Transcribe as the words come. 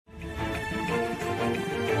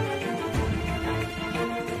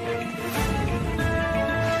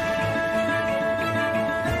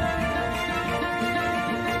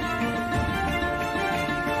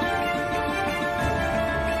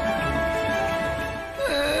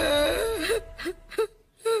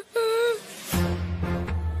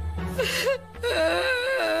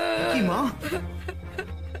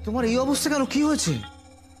তোমার এই অবস্থা কেন? কি হয়েছে?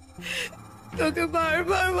 তোকে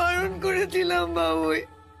বারবার বারণ করেছিলাম বাবুই,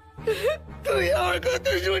 তুই আমার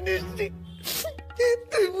কথা শুনিস নি।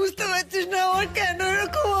 তুই বুঝতে পারছিস না আমার কেন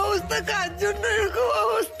এরকম অবস্থা, কার জন্য এরকম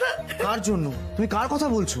অবস্থা। কার জন্য? তুমি কার কথা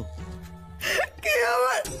বলছো? কে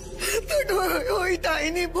আমার? তোর ওই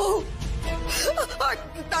ডাইনি বউ,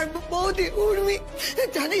 তার বৌদি উর্মি।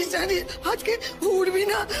 জানিস জানিস আজকে উর্মি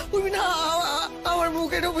না আমার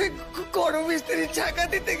মুখের উপরে গরম মিস্ত্রির চাকা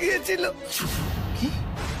দিতে গিয়েছিল। কি?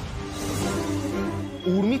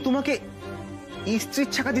 উর্মি তোমাকে স্ত্রীর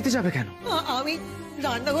ছাকা দিতে যাবে কেন? আমি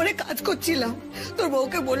রান্নাঘরে কাজ করছিলাম, তোর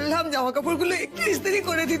বউকে বললাম জামা কাপড়গুলো একটু ইস্ত্রি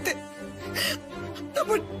করে দিতে।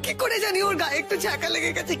 তারপর কি করে জানি ওর গায়ে একটু ছাকা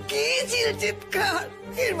লেগে গেছে, কি চিৎকার।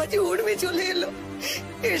 এর মাঝে উর্মি চলে এলো,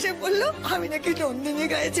 এসে বললো আমি নাকি নন্দিনী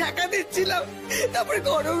গায়ে ছাকা দিচ্ছিলাম। তারপরে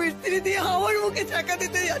গরম ইস্ত্রি দিয়ে আমার মুখে ছাকা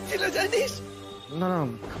দিতে যাচ্ছিল জানিস। না না,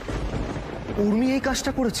 উর্মি এই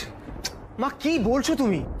কাজটা করেছে? মা কি বলছো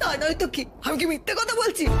তুমি? তা নয় তো কি, আমি কি মিথ্যে কথা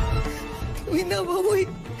বলছি? তুই না বাবুই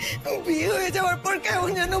বিয়ে হয়ে যাওয়ার পর কেমন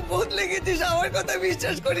যেন বদলে গেছিস, আমার কথা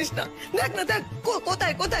বিশ্বাস করিস না। দেখ না দেখ,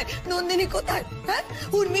 কোথায় কোথায় নন্দিনী, কোথায় হ্যাঁ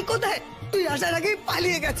উর্মি কোথায়? তুই আসার আগেই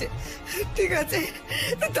পালিয়ে গেছে। ঠিক আছে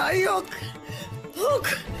তাই হোক হোক,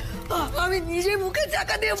 আমি নিজে মুখে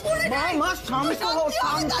চাকা দিয়ে পড়ে যাই। মা শান্ত হও,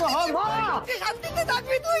 শান্ত হও মা। শান্তিতে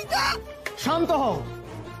থাকবি তুই, যা। শান্ত হও,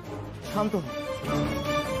 শান্ত হও।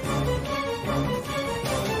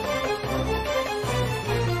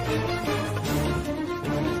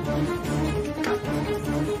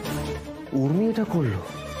 উর্মি এটা করলো?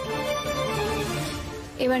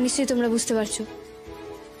 এবার নিশ্চয়ই তোমরা বুঝতে পারছো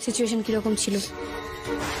সিচুয়েশন কিরকম ছিল।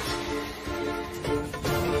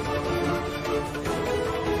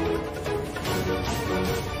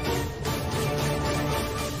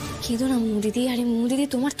 কেঁদো না দিদি। আরে দিদি,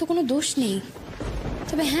 তোমার তো কোনো দোষ নেই।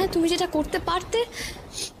 তবে হ্যাঁ, তুমি যেটা করতে পারতে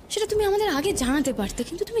সেটা তুমি আমাদের আগে জানাতে পারতে,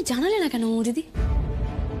 কিন্তু তুমি জানালে না কেন দিদি?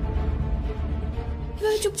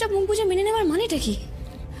 এভাবে চুপচাপ মুখ বুঝে মেনে নেওয়ার মানেটা কি?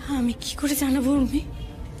 আমি কি করে জানাবো উর্মি?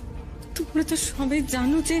 তোমরা তো সবাই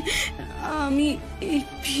জানো যে আমি এই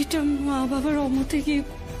বিয়েটা মা বাবার অমতে গিয়ে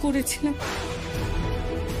করেছিলাম।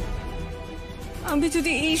 আমি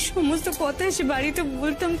যদি এই সমস্ত কথা এসে বাড়িতে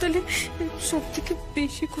বলতাম তাহলে সব থেকে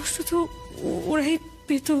বেশি কষ্ট তো ওরাই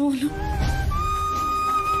পেত বলো।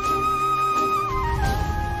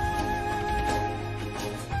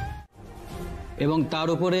 এবং তার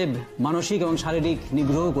উপরে মানসিক এবং শারীরিক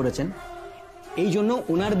নিগ্রহ করেছেন। এই জন্য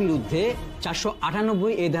ওনার বিরুদ্ধে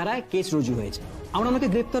 498 এ ধারায় কেস রুজু হয়েছে। আমরা ওনাকে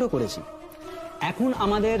গ্রেপ্তারও করেছি। এখন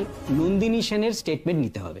আমাদের নন্দিনী সেনের স্টেটমেন্ট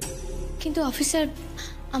নিতে হবে। কিন্তু অফিসার,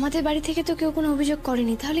 আমাদের বাড়ি থেকে তো কেউ কোনো অভিযোগ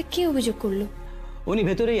করেনি, তাহলে কে অভিযোগ করলো? উনি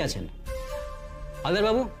ভেতরেই আছেন। হালদার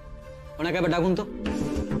বাবু, ওনাকে আবার ডাকুন তো।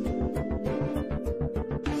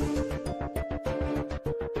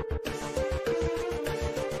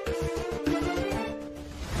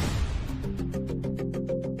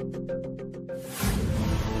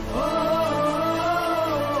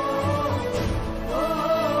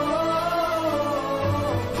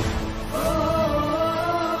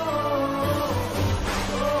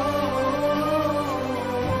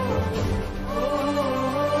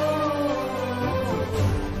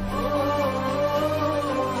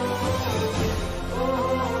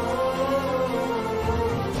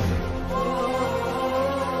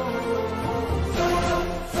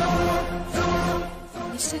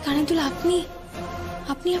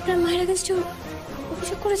 আপনি আপনার মায়ের এগেইনস্টে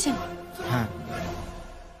অভিযোগ করেছেন? হ্যাঁ,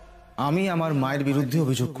 আমি আমার মায়ের বিরুদ্ধে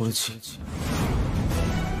অভিযোগ করেছি।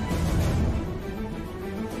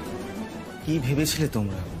 কি ভেবেছিলে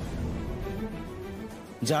তোমরা?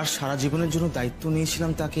 যার সারা জীবনের জন্য দায়িত্ব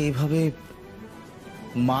নিয়েছিলাম তাকে এইভাবে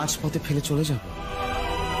মাঝ পথে ফেলে চলে যাব?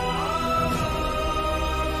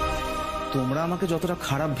 তোমরা আমাকে যতটা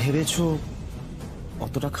খারাপ ভেবেছো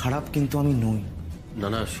অতটা খারাপ কিন্তু আমি নই। না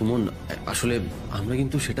না সুমন, আসলে আমরা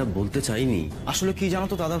কিন্তু সেটা বলতে চাইনি। আসলে কি জানো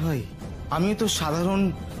তো দাদা ভাই, আমি তো সাধারণ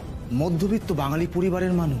মধ্যবিত্ত বাঙালি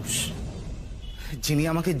পরিবারের মানুষ। যিনি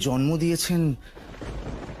আমাকে জন্ম দিয়েছেন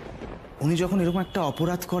উনি যখন এরকম একটা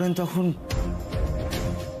অপরাধ করেন তখন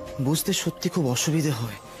বুঝতে সত্যি খুব অসুবিধে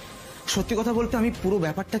হয়। সত্যি কথা বলতে আমি পুরো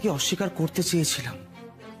ব্যাপারটাকে অস্বীকার করতে চেয়েছিলাম,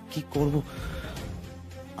 কি করব।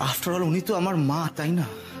 আফটার অল উনি তো আমার মা, তাই না?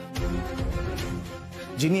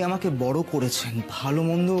 যিনি আমাকে বড় করেছেন, ভালো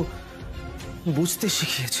মন্দ বুঝতে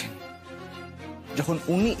শিখিয়েছেন। যখন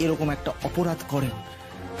উনি এরকম একটা অপরাধ করেন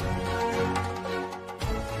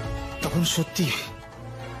তখন সত্যি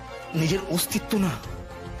নিজের অস্তিত্ব না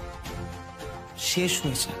শেষ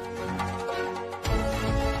হয়ে যায়।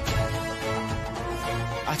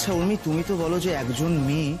 আচ্ছা উর্মি, তুমি তো বলো যে একজন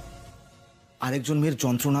মেয়ে আরেকজন মেয়ের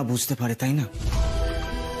যন্ত্রণা বুঝতে পারে, তাই না?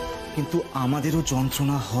 কিন্তু আমাদেরও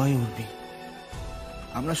যন্ত্রণা হয় উর্মি।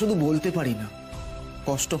 আমরা শুধু বলতে পারি না,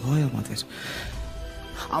 কষ্ট হয় আমাদের।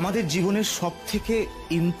 আমাদের জীবনের সব থেকে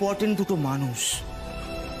ইম্পর্টেন্ট দুটো মানুষ,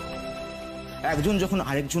 একজন যখন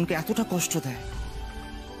আরেকজনকে এতটা কষ্ট দেয়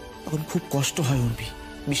তখন খুব কষ্ট হয় উর্মি,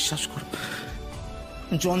 বিশ্বাস করো।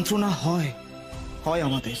 যন্ত্রণা হয়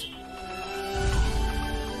আমাদের।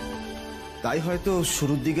 তাই হয়তো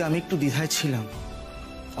শুরুর দিকে আমি একটু দ্বিধায় ছিলাম,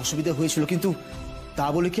 অসুবিধা হয়েছিল, কিন্তু তা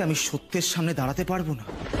বলে কি আমি সত্যের সামনে দাঁড়াতে পারবো না?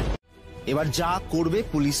 এবার যা করবে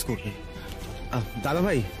পুলিশ করবে। দাদা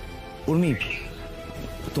ভাই, উর্মি,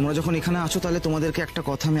 তোমরা যখন এখানে আছো তাহলে তোমাদেরকে একটা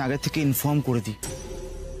কথা আমি আগে থেকে ইনফর্ম করে দিই।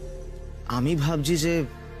 আমি ভাবছি যে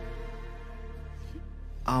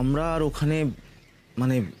আমরা আর ওখানে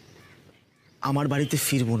মানে আমার বাড়িতে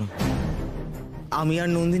ফিরবো না। আমি আর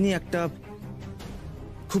নন্দিনী একটা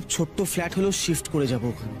খুব ছোট্ট ফ্ল্যাট হলেও শিফট করে যাবো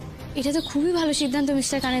ওখানে। এটা তো খুবই ভালো সিদ্ধান্ত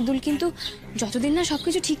মিস্টার কানেদুল, কিন্তু যতদিন না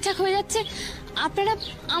সবকিছু ঠিকঠাক হয়ে যাচ্ছে আপনারা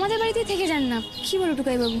আমাদের বাড়িতেই থেকে যান না, কি বলো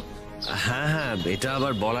টুকাই বাবু? হ্যাঁ হ্যাঁ, এটা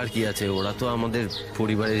আবার বলার কি আছে, ওরা তো আমাদের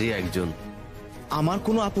পরিবারেরই একজন। আমার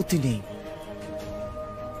কোনো আপত্তি নেই।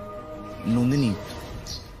 নন্দিনী,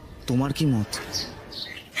 তোমার কি মত?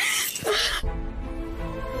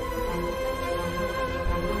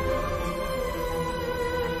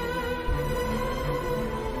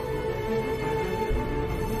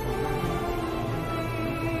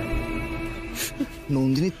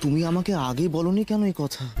 নন্দিনী, তুমি আমাকে আগে বলনি কেন এই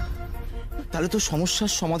কথা? তাহলে তো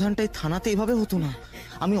সমস্যার সমাধানটাই থানাতে এভাবে হতো না।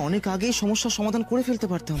 আমি অনেক আগেই সমস্যার সমাধান করে ফেলতে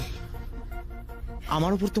পারতাম।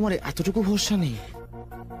 আমার উপর তোমার এতটুকু ভরসা নেই?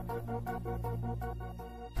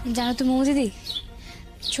 জানো তো মৌদিদি,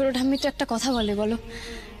 ছোট ঠাম্মি তো একটা কথা বলো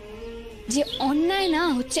যে অন্যায় না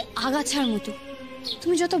হচ্ছে আগাছার মতো,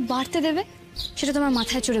 তুমি যত বাড়তে দেবে সেটা তোমার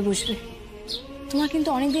মাথায় চড়ে বসবে। তোমার কিন্তু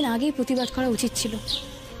অনেকদিন আগেই প্রতিবাদ করা উচিত ছিল।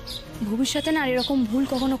 ভবিষ্যতে না আর এরকম ভুল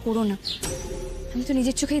কখনো করো না। আমি তো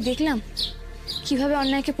নিজের চোখেই দেখলাম কিভাবে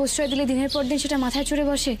অন্যায়কে প্রশ্রয় দিলে দিনের পর দিন সেটা মাথায় চড়ে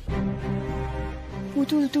বসে।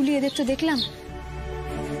 পুতুল তুলি এদের তো দেখলাম।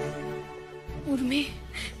 উর্মি,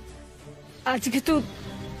 আজকে তো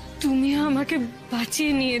তুমি আমাকে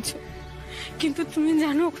বাঁচিয়ে নিয়েছো, কিন্তু তুমি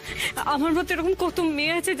জানো আমার মতো এরকম কত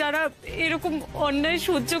মেয়ে আছে যারা এরকম অন্যায়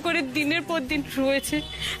সহ্য করে দিনের পর দিন রয়েছে।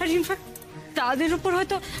 আর ইনফ্যাক্ট তাদের উপর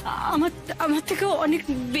হয়তো আমার থেকে অনেক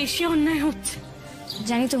বেশি অন্যায় হচ্ছে।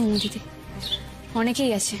 জানি তো মৌদিদি,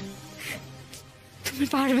 অনেকেই আছে। তুমি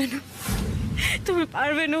পারবে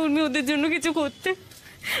না উর্মি ওদের জন্য কিছু করতে?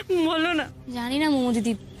 বলো না। জানি না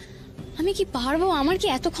মৌদিদি, আমি কি পারবো? আমার কি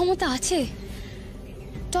এত ক্ষমতা আছে?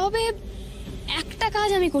 তবে একটা কাজ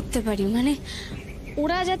আমি করতে পারি, মানে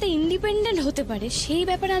ওরা যাতে ইন্ডিপেন্ডেন্ট হতে পারে সেই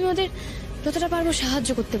ব্যাপারে আমি ওদের যতটা পারবো সাহায্য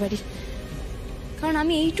করতে পারি। কারণ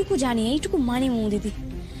আমি এইটুকু জানি, এইটুকু মানি মৌদিদি,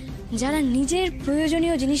 যারা নিজের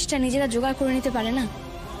প্রয়োজনীয় জিনিসটা নিজেরা জোগাড় করে নিতে পারে না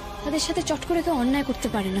তাদের সাথে চট করে কেউ অন্যায় করতে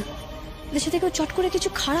পারে না, তাদের সাথে কেউ চট করে কিছু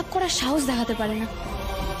খারাপ করার সাহস দেখাতে পারে না।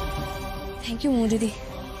 থ্যাংক ইউ মৌদিদি,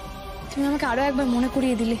 তুমি আমাকে আরো একবার মনে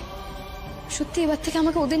করিয়ে দিলে। সত্যি এবার থেকে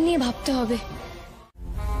আমাকে ওদের নিয়ে ভাবতে হবে।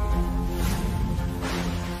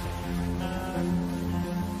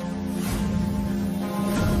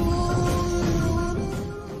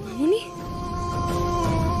 মামুনি,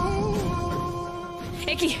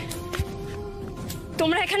 কি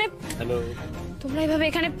তোমরা এখানে? হ্যালো। তোমরা এভাবে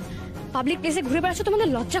এখানে পাবলিক প্লেসে ঘুরে বেড়াচ্ছ, তোমাদের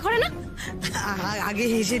লজ্জা করে না? আগে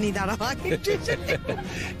হেসে নি, দাঁড়াও।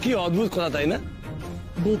 কি অদ্ভুত কথা, তাই না?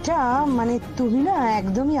 বেটা, মানে তুমি না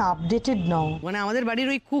একদমই আপডেটেড নও। মানে আমাদের বাড়ির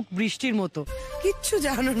ওই কুক বৃষ্টির মতো, কিচ্ছু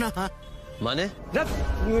জানো না। মানে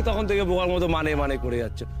তুমি তখন থেকে বোকার মতো মানে করে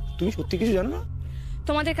যাচ্ছ। তুমি সত্যি কিছু জানো না?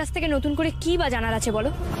 তোমাদের কাছ থেকে নতুন করে কি বা জানার আছে বলো?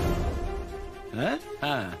 হ্যাঁ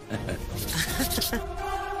হ্যাঁ,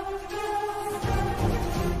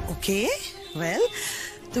 ওকে, ওয়েল,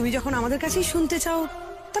 তুমি যখন আমাদের কাছেই শুনতে চাও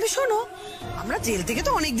তাহলে শোনো। আমরা জেল থেকে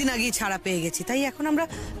তো অনেকদিন আগেই ছাড়া পেয়ে গেছি, তাই এখন আমরা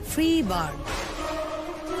ফ্রি বার্ড।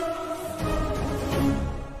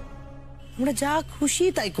 আমরা যা খুশি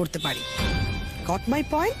তাই করতে পারি। গট মাই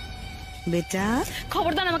পয়েন্ট বেটা?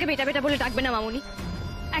 খবরদার আমাকে বেটা বেটা বলে ডাকবে না মামুনি,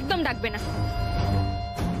 একদম ডাকবে না।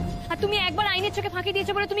 আর তুমি একবার আইনের চোখে ফাঁকি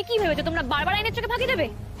দিয়েছো বলে তুমি কি ভেবেছো তোমরা বারবার আইনের চোখে ফাঁকি দেবে?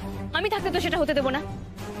 আমি থাকতে তো সেটা হতে দেবো না।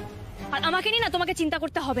 আর আমাকে নিয়ে না তোমাকে চিন্তা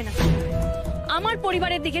করতে হবে না। আমার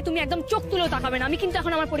পরিবারের দিকে তুমি একদম চোখ তুলেও তাকাবে না। আমি কিন্তু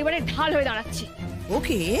এখন আমার পরিবারের ঢাল হয়ে দাঁড়াচ্ছি।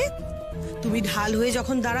 ওকে, তুমি ঢাল হয়ে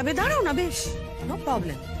যখন দাঁড়াবে দাঁড়াও না, বেশ, নো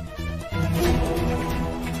প্রবলেম।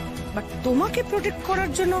 বাট তোমাকে প্রোটেক্ট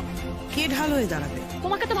করার জন্য কে ঢাল হয়ে দাঁড়াবে?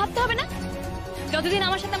 তোমাকে তো ভাবতে হবে না। যতদিন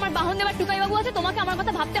আমার সাথে আমার বাহন দেবার টুকাই বাবু আছে, তোমাকে আমার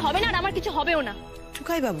কথা ভাবতে হবে না, আর আমার কিছু হবেও না।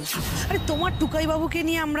 টুকাই বাবু? আরে তোমার টুকাই বাবুকে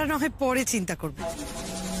নিয়ে আমরা না হয় পরে চিন্তা করব।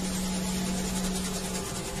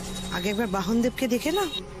 আগে একবার বাহনদেবকে দেখে নাও।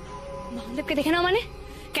 বাহনদেবকে দেখে নাও মানে?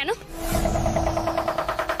 কেন?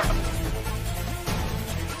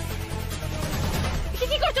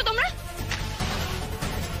 কি করছো তোমরা?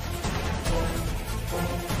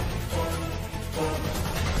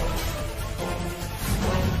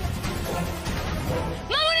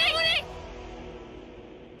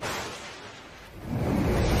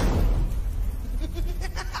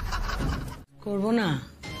 করবো না,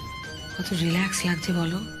 কত রিল্যাক্স লাগছে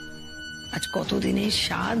বলো। আজ কতদিনের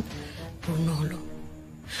স্বাদ পূর্ণ হলো।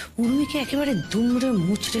 উর্মিকে একেবারে দুমড়ে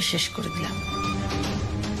মুচড়ে শেষ করে দিলাম।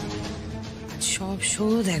 আজ সব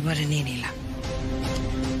শোধ একবারে নিয়ে নিলাম।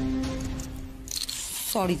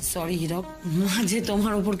 সরি সরি হীরক, মাঝে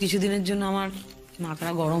তোমার উপর কিছুদিনের জন্য আমার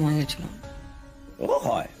মাথাটা গরম হয়ে গেছিল। ও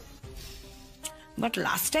হয়, বাট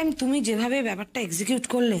লাস্ট টাইম তুমি যেভাবে ব্যাপারটা এক্সিকিউট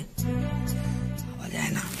করলে ভাবা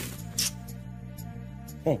যায় না।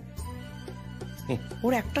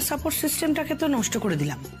 ওর একটা সাপোর্ট সিস্টেমটাকে তো নষ্ট করে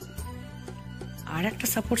দিলাম, আর একটা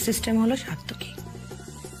সাপোর্ট সিস্টেম হলো সাত্যকী।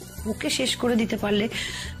 ওকে শেষ করে দিতে পারলে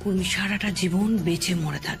উর্মি সারাটা জীবন বেঁচে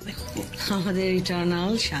মরে থাকবে। আমাদের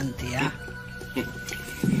ইটারনাল শান্তি।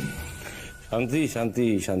 শান্তি শান্তি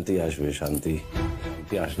শান্তি আসবে, শান্তি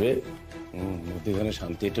শান্তি আসবে। মধ্যখানে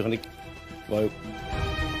শান্তি একটুখানি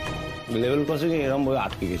লেভেল ক্রসিং এরকম ভাবে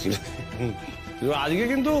আটকে গেছিল। আজকে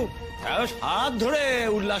কিন্তু সারা ধরে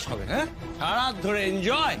উল্লাস হবে। হ্যাঁ, সারা ধরে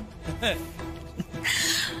এনজয়।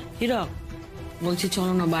 হীরক বলছি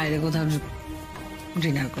চলো না বাইরে কোথাও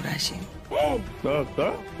ডিনার করে আসি।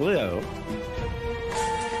 কোথায় যাবো?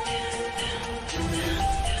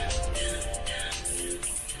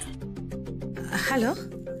 হ্যালো,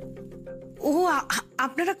 ও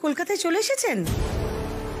আপনারা কলকাতায় চলে এসেছেন?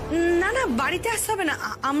 না না, বাড়িতে আসতে হবে না,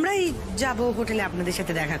 আমরাই যাব হোটেলে আপনাদের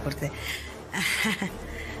সাথে দেখা করতে।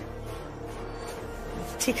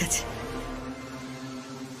 ঠিক আছে।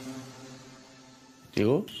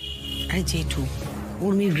 আরে জেঠু,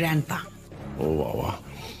 উর্মির গ্র্যান্ডপা। ও বাবা,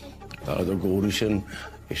 তাহলে তো গৌরী সেন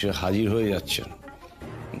এসে হাজির হয়ে যাচ্ছেন।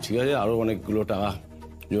 ঠিক আছে, আরো অনেকগুলো টাকা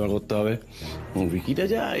জোগাড় করতে হবে। বিকিটা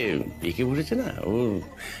যা এঁকে বসেছে না, ওর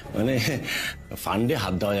মানে ফান্ডে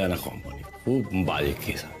হাত দেওয়া যায় না কোম্পানি। খুব বাজে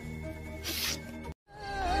কেস।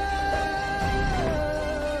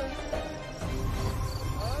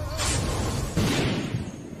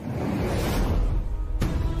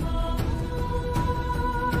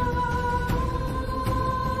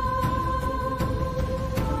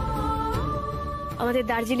 আমাদের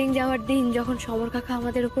দার্জিলিং যাওয়ার দিন যখন সমর কাকা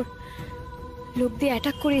আমাদের উপর লোক দিয়ে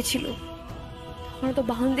অ্যাটাক করিয়েছিল, তখন তো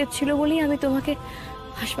বাহনদেব ছিল বলেই আমি তোমাকে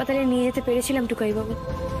হাসপাতালে নিয়ে যেতে পেরেছিলাম টুকাই বাবু।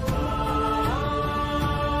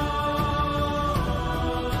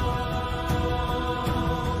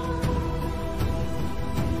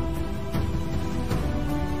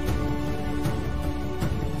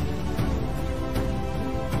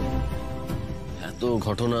 এত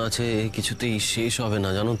ঘটনা আছে, কিছুতেই শেষ হবে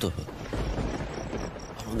না জানো তো।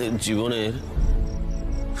 আমাদের জীবনের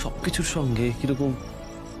সবকিছুর সঙ্গে কিরকম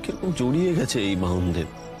কিরকম জড়িয়ে গেছে এই বাহনদেব।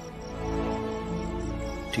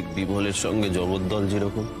 ঠিক বিমলের সঙ্গে জগদ্দল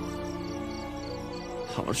যেরকম,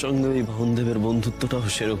 আমার সঙ্গে এই বাহনদেবের বন্ধুত্বটাও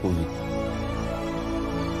সেরকমই।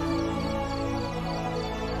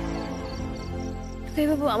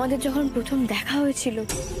 বাবু, আমাদের যখন প্রথম দেখা হয়েছিল,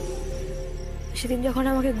 সেদিন যখন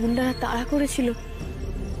আমাকে গুন্ডারা তাড়া করেছিল,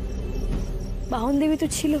 বাহনদেবী তো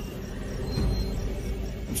ছিল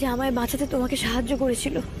যে আমায় বাঁচাতে তোমাকে সাহায্য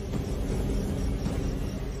করেছিল।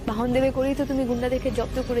 বাহনদেবে করেই তো তুমি গুন্ডাদেরকে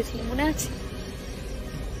জব্দ করেছিলে, মনে আছে?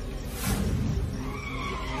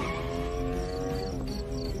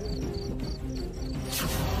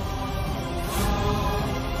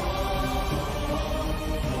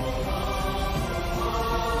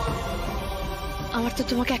 আমার তো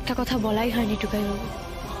তোমাকে একটা কথা বলাই হয়নি টুকাই বাবু।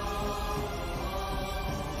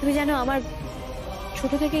 তুমি জানো, আমার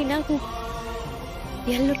ছোট থেকেই না খুব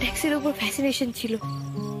ইয়েলো ট্যাক্সির উপর ফ্যাসিনেশন ছিল।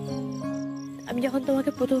 আমি যখন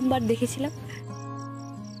তোমাকে প্রথমবার দেখেছিলাম,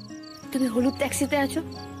 তুমি হলুদ ট্যাক্সিতে আছো,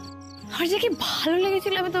 আমার যে কি ভালো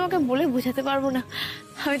লেগেছিল আমি তোমাকে বলে বোঝাতে পারবো না।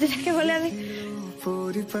 আমি তো যাকে বলে আমি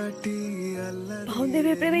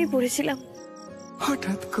বাহনদেবের প্রেমেই পড়েছিলাম।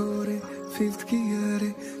 হঠাৎ করে ফিফথ গিয়ারে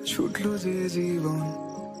ছুটলো যে জীবন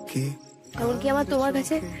কি, এমনকি আমার তোমার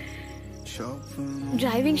কাছে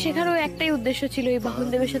ড্রাইভিং শেখারও একটাই উদ্দেশ্য ছিল, এই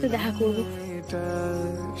বাহনদেবের সাথে দেখা করব।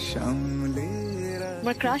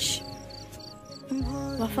 আমার ক্রাশ,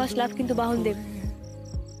 আমার ফার্স্ট লাভ কিন্তু বাহনদেব।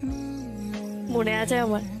 মনে আছে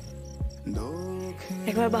আমার,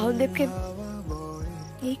 একবার বাহনদেবকে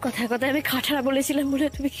এই কথায় কথায় আমি খাটারা বলেছিলাম বলে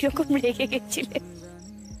তুমি কিরকম রেগে গেছিলে।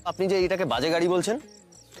 আপনি যে এটাকে বাজে গাড়ি বলছেন,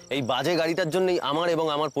 এই বাজে গাড়িটার জন্যই আমার এবং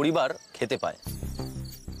আমার পরিবার খেতে পায়।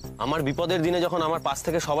 আমার বিপদের দিনে যখন আমার পাশ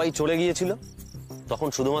থেকে সবাই চলে গিয়েছিল, তখন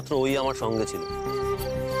শুধুমাত্র ওই আমার সঙ্গে ছিল,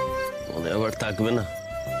 মনে আবার থাকবে না?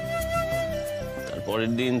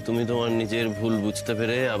 তারপরের দিন তুমি তোমার নিজের ভুল বুঝতে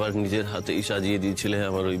পেরে আবার নিজের হাতেই সাজিয়ে দিয়েছিলে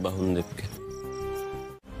আমার ওই বাহনদেবকে।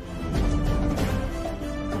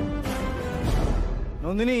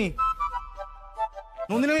 নন্দিনী,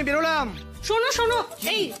 নন্দিনী, আমি বেরোলাম। শোনো শোনো,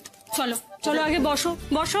 এই চলো চলো, আগে বসো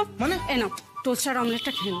বসো। মানে? এ নাও টোস্ট আর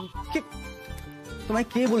অমলেটটা খেয়ে নাও। তোমায়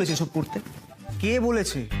কে বলেছে সব করতে? কে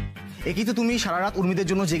বলেছে? একই তো তুমি সারা রাত উর্মিদের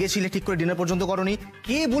জন্য জেগেছিলে, ঠিক করে ডিনার পর্যন্ত করনি।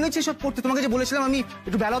 কে বলেছে সব করতে? তোমাকে যে বলেছিলাম আমি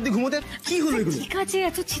একটু বেলা অবধি ঘুমোতে, কি হলো এগুলো? ঠিক আছে,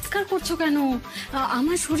 এত চিৎকার করছো কেন?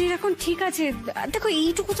 আমার শরীর এখন ঠিক আছে। দেখো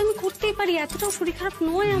এইটুকু তো আমি করতেই পারি, এতটাও শরীর খারাপ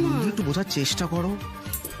নয় আমার। একটু বোঝার চেষ্টা করো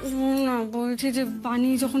না, বলছি যে পানি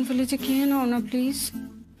যখন ফেলেছে খেয়ে নাও না প্লিজ।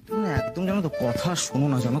 তুমি একদম জানো তো কথা শোনো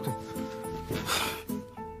না, জানো তো।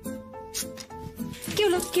 কি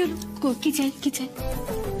হলো কি হলো? কি চাই কি চাই?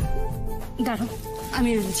 দাঁড়াও আমি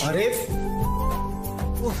আনছি। আরে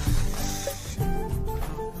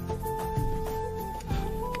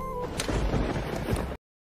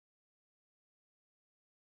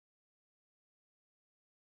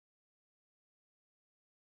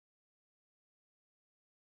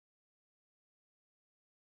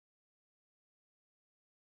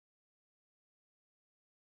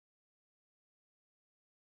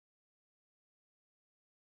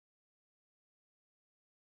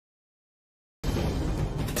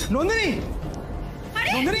নন্দিনী,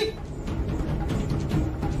 নন্দিনী,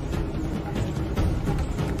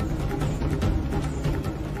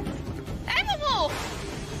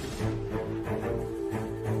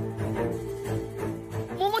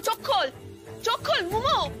 মোমো চোখ খোল, চোখ খোল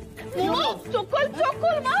মোমো, মোমো চোখ খোল, চোখ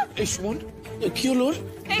খোল মা। এই সুমন, কি হলো?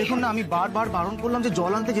 দেখুন না, আমি বারবার বারণ করলাম যে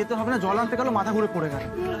জল আনতে যেতে হবে না, জল আনতে গেল মাথা ঘুরে পড়ে গেল।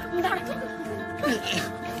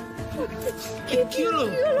 কি হলো?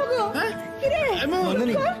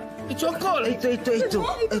 নন্দিনী, চোখ খোল। এই তো এই তো এই তো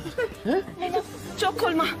চোখ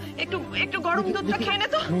খোল মা, একটু একটু গরম দুধটা খেয়ে নে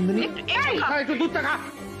তো। একটু দুধটা খা।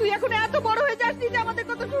 তুই এখন এত বড় হয়ে যাচ্ছিস যে আমাদের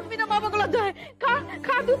কথা শুনবি না, বাবা গুলো যায়। খা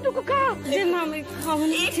খা, দুধটুকু খা। যে মা আমি খাবো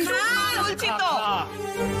না। খা বলছি তো।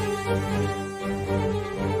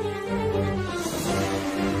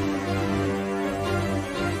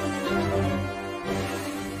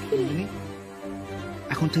 নন্দিনী,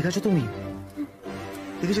 এখন ঠিক আছে তুমি?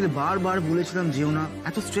 দেখেছিলে বারবার বলেছিলাম যেও না,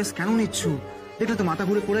 এত স্ট্রেস কেন নিচ্ছ? দেখলে তো মাথা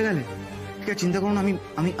ঘুরে পড়ে গেলে। ঠিক আছে, চিন্তা করো না, আমি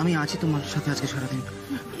আমি আমি আছি তোমার সাথে আজকে সারাদিন।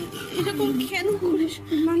 এরকম কেন করিস?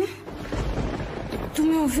 মানে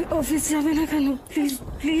তুমি অফিস যাবে না কেন? প্লিজ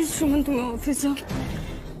প্লিজ সুমন, তুমি অফিস যাও।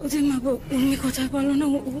 ওদের মা উর্মি কোথায় বলো না,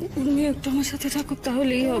 উর্মি একটু আমার সাথে থাকুক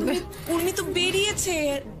তাহলেই হবে। উর্মি তো বেরিয়েছে,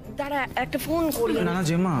 দাঁড়া একটা ফোন করি। না না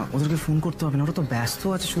জেমা, ওদেরকে ফোন করতে হবে না, ওরা তো ব্যস্ত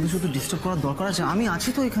আছে, শুধু শুধু ডিস্টার্ব করার দরকার আছে? আমি আছি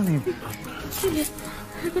তো এখানে।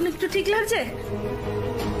 এখন একটু ঠিক লাগছে?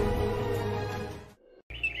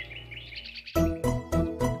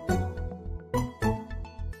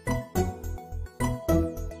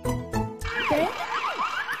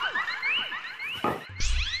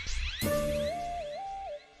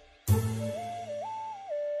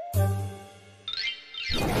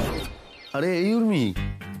 আরে এই উর্মি,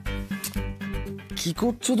 কি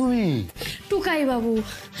করছো তুমি? টুকাই বাবু,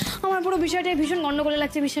 আমার পুরো বিষয়টা ভীষণ গন্ডগোলে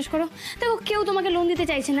লাগছে, বিশ্বাস করো। দেখো কেউ তোমাকে লোন দিতে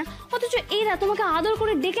চাইছে না, অথচ এরা তোমাকে আদর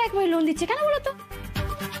করে ডেকে একবারে লোন দিচ্ছে। কেন বলো তো?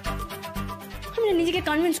 আমি না নিজেকে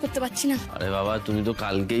কনভিন্স করতে পারছি না। আরে বাবা, তুমি তো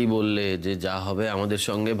কালকেই বললে যে যা হবে আমাদের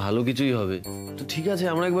সঙ্গে ভালো কিছুই হবে। তো ঠিক আছে,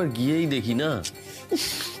 আমরা একবার গিয়েই দেখি না?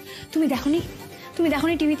 তুমি দেখোনি, তুমি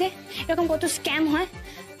দেখোনি টিভিতে এরকম কত স্ক্যাম হয়?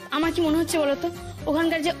 আমার কি মনে হচ্ছে বলো তো,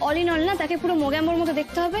 ওখানকার যে অল ইন অল না, তাকে পুরো মোগ্যাম্বর মতো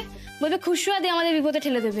দেখতে হবে, বলবে খুশুয়া দিয়ে আমাদের বিপদে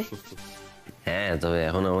ঠেলে দেবে। হ্যাঁ, তবে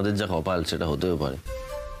এখন আমাদের যা কপাল সেটা হতেও পারে।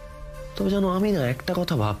 তবে জানো, আমি না একটা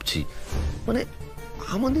কথা ভাবছি, মানে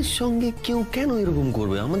আমাদের সঙ্গে কেউ কেন এরকম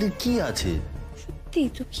করবে? আমাদের কি আছে? সত্যি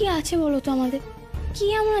তো, কি আছে বলো তো? আমাদের কি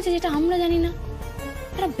এমন আছে যেটা আমরা জানি না?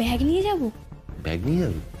 একটা ব্যাগ নিয়ে যাব। ব্যাগ নিয়ে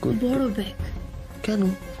যাবে? বড় ব্যাগ। কেন?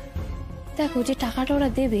 দেখো, যে টাকাটা ওরা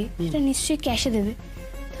দেবে সেটা নিশ্চয়ই ক্যাশে দেবে,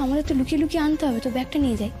 তো আমাদের তো লুকিয়ে লুকিয়ে আনতে হবে। তো ব্যাগটা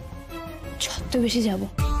নিয়ে যাই, ছদ্মবেশে যাব,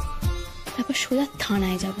 তারপর সোজা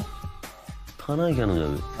থানায় যাব। থানায় কেন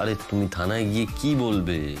যাবে? আরে তুমি থানায় গিয়ে কি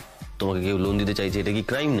বলবে? তোমাকে কেউ লোন দিতে চাইছে, এটা কি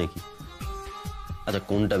ক্রাইম নাকি? আচ্ছা,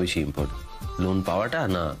 কোনটা বেশি ইম্পর্টেন্ট, লোন পাওয়াটা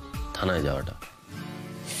না থানায় যাওয়াটা?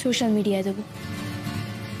 সোশ্যাল মিডিয়ায় দেবো।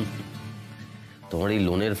 তোমার এই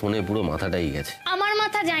লোনের ফোনে পুরো মাথাটাই গেছে। আমার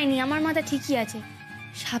মাথা যায়নি, আমার মাথা ঠিকই আছে।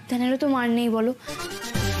 সাবধানেরও তো মার নেই বলো।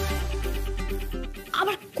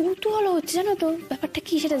 আবার কৌতূহল হচ্ছে, জানো তো ব্যাপারটা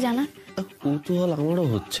কি সেটা জানা। কৌতূহল আমারও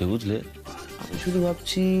হচ্ছে, বুঝলে। আমি শুধু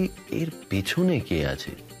ভাবছি এর পেছনে কে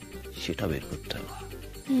আছে সেটা বের করতে হবে।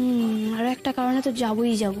 আর একটা কারণে তো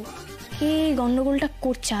যাবই যাব। কে গন্ডগোলটা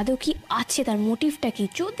করছে, আদৌ কি আছে, তার মোটিভটা কি।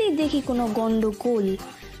 যদি দেখি কোনো গন্ডগোল,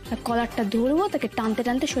 কলারটা ধরবো, তাকে টানতে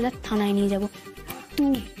টানতে সোজা থানায় নিয়ে যাবো।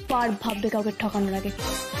 দুবার ভাববে কাউকে ঠকানোর আগে।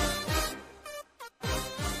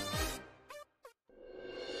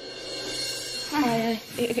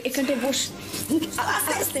 এখানটায় বস,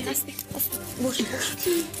 আস্তে আস্তে বস বস।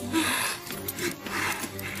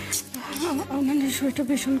 আমার শরীরটা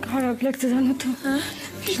ভীষণ খারাপ লাগছে জানো তো,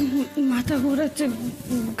 মাথা ঘোরাচ্ছে,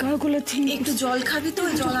 গা গোলাচ্ছে। একটু জল খাবি তো?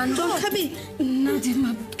 জল খাবি না যে মা,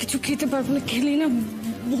 কিছু খেতে পারবো না, খেলেই না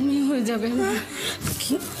বমি হয়ে যাবে।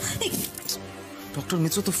 ডক্টর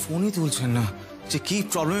মিত্র তো ফোনই তুলছেন না, যে কি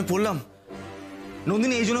প্রবলেমে পড়লাম।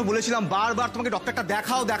 নন্দিনী, এই জন্য বলেছিলাম বারবার তোমাকে ডক্টরটা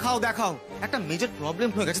দেখাও দেখাও দেখাও। একটা মেজর প্রবলেম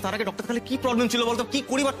হয়ে গেছে, তার আগে ডক্টর তাহলে কি প্রবলেম ছিল বলতো, কি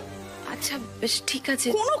করি? আচ্ছা বেশ ঠিক আছে,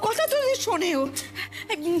 কোনো কথা তো শোনে ও।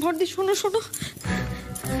 একদম ভর্তি, শোনো শোনো,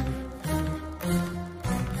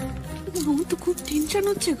 আমার তো খুব টেনশন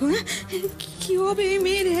হচ্ছে গো। কি হবে এই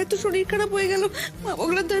মেয়ের? এত শরীর খারাপ হয়ে গেল, মা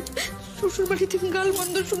বগলা তো শ্বশুর বাড়ি থেকে গাল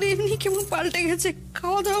মন্দ শুনে এমনি কেমন পাল্টে গেছে,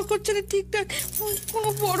 খাওয়া দাওয়া করছে না ঠিকঠাক, কোনো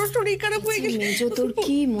বড় শরীর খারাপ হয়ে গেল। মেজো, তোর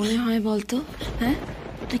কি মনে হয় বলতো? হ্যাঁ,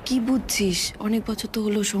 তুই কি বুঝছিস? অনেক বছর তো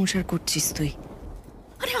হলো সংসার করছিস তুই।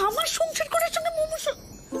 আরে আমার সংসার করার জন্য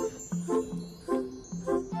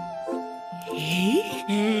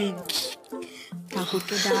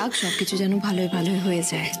ঠাকুরকে ডাক, সবকিছু যেন ভালোই ভালোই হয়ে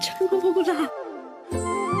যায়।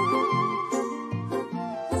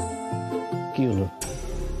 কি হলো?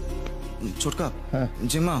 ছোটকা,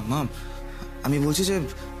 যে মা, আমি বলছি যে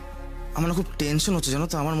আমার খুব টেনশন হচ্ছে জানো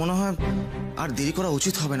তো। আমার মনে হয় আর দেরি করা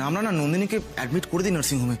উচিত হবে না। আমরা না নন্দিনীকে অ্যাডমিট করে দিই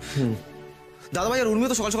নার্সিংহোমে। দাদাভাই আর উর্মিও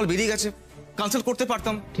তো সকাল সকাল বেরিয়ে গেছে, কানসাল্ট করতে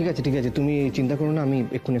পারতাম। ঠিক আছে ঠিক আছে, তুমি চিন্তা করো না, আমি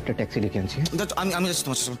এক্ষুনি একটা ট্যাক্সি ডেকে আনছি। আমি যাচ্ছি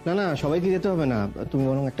তোমার সাথে। না না, সবাইকে যেতে হবে না, তুমি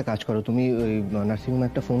বরং একটা কাজ করো, তুমি ওই নার্সিংহোমে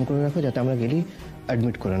একটা ফোন করে রাখো, যাতে আমরা গেলেই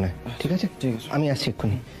অ্যাডমিট করে নেয়। ঠিক আছে ঠিক আছে, আমি আসছি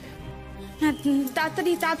এক্ষুনি। হ্যাঁ,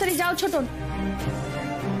 তাড়াতাড়ি তাড়াতাড়ি যাও Chhoton.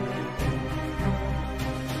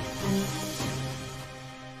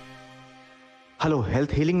 Hello,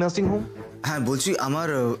 health healing nursing home? হ্যাঁ বলছি, আমার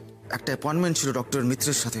একটা অ্যাপয়েন্টমেন্ট ছিল ডক্টর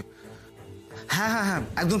মিত্রের সাথে। হ্যাঁ হ্যাঁ হ্যাঁ,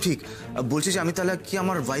 একদম ঠিক। বলছি যে আমি তাহলে কি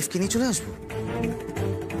আমার ওয়াইফকে নিয়ে চলে আসবো?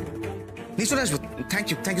 নিয়ে চলে আসবো। Thank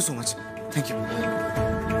you so much, thank you.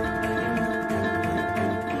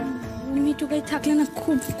 Me too ভাই থাকলে না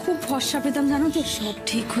খুব খুব ভরসা পেতাম জানো তো। সব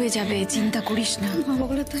ঠিক হয়ে যাবে, চিন্তা করিস না।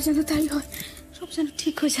 বাবাগুলো তা যেন তাই হয়, সব যেন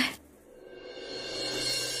ঠিক হয়ে যায়।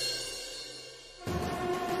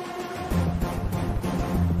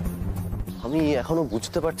 আমি এখনো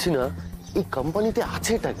বুঝতে পারছি না এই কোম্পানিতে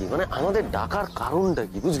আছেটা কি, মানে আমাদের ডাকার কারণটা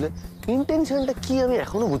কি, বুঝলে? ইন্টেনশনটা কি আমি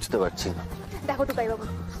এখনো বুঝতে পারছি না। দেখো টুকাই বাবু,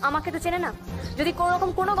 আমাকে তো চেনে না, যদি কোনো রকম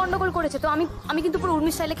কোনো গন্ডগোল করেছে তো আমি কিন্তু পুরো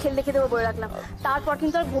উর্মি স্টাইলে খেল দেখে দেবো বলে রাখলাম। তারপর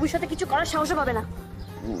কিন্তু আর ভবিষ্যতে কিছু করার সাহসও পাবে না।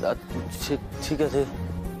 ঠিক আছে,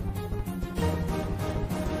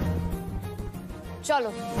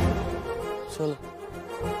 চলো চলো।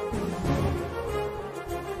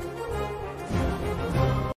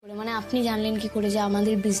 মানে আপনি জানলেন কি করে যে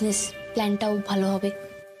আমাদের বিজনেস প্ল্যানটাও ভালো হবে?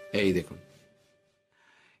 এই দেখুন,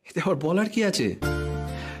 এতে আবার বলার কি আছে?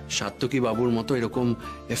 সাত্যকী বাবুর মতো এরকম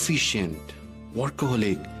এফিশিয়েন্ট,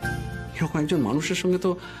 ওয়ার্কহলিক, এরকম একজন মানুষের সঙ্গে তো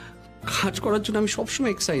কাজ করার জন্য আমি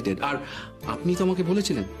সবসময় এক্সাইটেড। আর আপনি তো আমাকে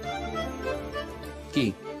বলেছিলেন কি,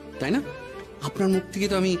 তাই না? আপনার মুখ থেকে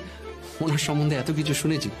তো আমি ওনার সম্বন্ধে এত কিছু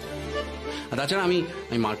শুনেছি। আর তাছাড়া আমি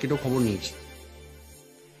মার্কেটেও খবর নিয়েছি।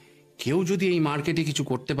 কেউ যদি এই মার্কেটে কিছু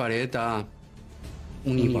করতে পারে তা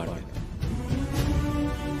উনি পারবেন।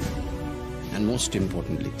 অ্যান্ড মোস্ট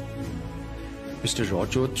ইম্পর্টেন্টলি, মিস্টার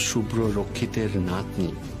রজত শুভ্র রক্ষিতের নাতনি,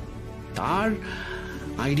 তার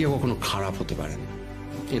আইডিয়া কখনো খারাপ হতে পারে না,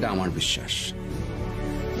 এটা আমার বিশ্বাস।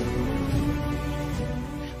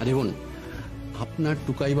 আর দেখুন, আপনার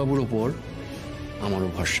টুকাই বাবুর ওপর আমারও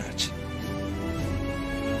ভরসা আছে।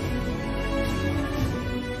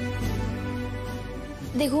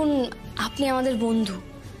 দেখুন, আপনি আমাদের বন্ধু,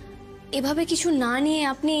 এভাবে কিছু না নিয়ে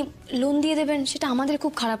আপনি লোন দিয়ে দেবেন, সেটা আমাদের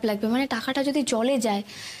খুব খারাপ লাগবে। মানে টাকাটা যদি জলে যায়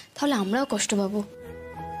তাহলে আমরাও কষ্ট পাবো।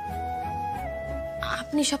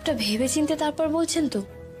 আপনি সবটা ভেবে চিন্তে তারপর বলছেন তো?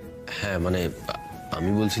 হ্যাঁ, মানে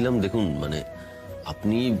আমি বলছিলাম, দেখুন মানে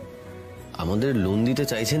আপনি আমাদের লোন দিতে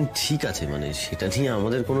চাইছেন, ঠিক আছে, মানে সেটা নিয়ে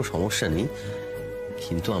আমাদের কোনো সমস্যা নেই।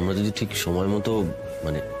 কিন্তু আমরা যদি ঠিক সময় মতো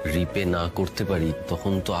মানে রিপে না করতে পারি,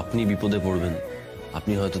 তখন তো আপনি বিপদে পড়বেন।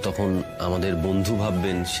 আপনি হয়তো তখন আমাদের বন্ধু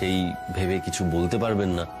ভাববেন, সেই ভেবে কিছু বলতে পারবেন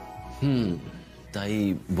না। তাই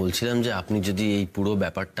বলছিলাম যে আপনি যদি এই পুরো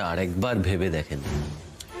ব্যাপারটা আরেকবার ভেবে দেখেন।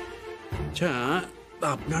 আচ্ছা,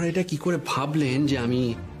 আপনারা এটা কি করে ভাবলেন যে আমি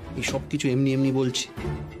এই সব কিছু এমনি এমনি বলছি?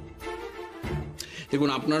 দেখুন,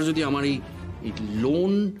 আপনারা যদি আমার এই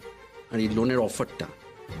লোন আর এই লোনের অফারটা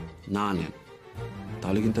না নেন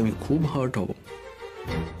তাহলে কিন্তু আমি খুব হার্ট হব।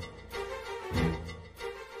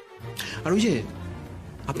 আর ওই যে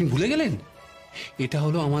আপনি ভুলে গেলেন, এটা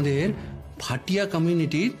হলো আমাদের ভাটিয়া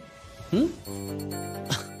কমিউনিটির।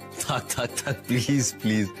 থাক থাক থাক, প্লিজ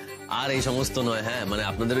প্লিজ, আর এই সমস্ত নয়। হ্যাঁ মানে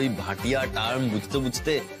আপনাদের ওই ভাটিয়া টার্ম বুঝতে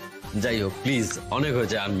বুঝতে যাই হোক, প্লিজ অনেক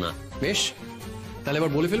হয়েছে, আর না। বেশ, তাহলে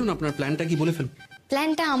এবার বলে ফেলুন আপনার প্ল্যানটা কি, বলে ফেলুন।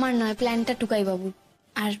 প্ল্যানটা আমার নয়, প্ল্যানটা টুকাই বাবু।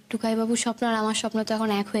 আর টুকাই বাবুর স্বপ্ন আর আমার স্বপ্ন তো এখন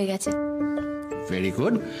এক হয়ে গেছে। ভেরি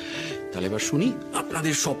গুড, তাহলে এবার শুনি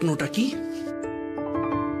আপনাদের স্বপ্নটা কি।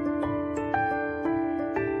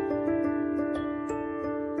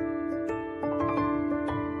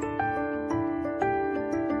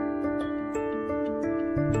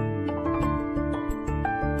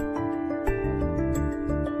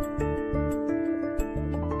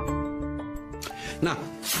 না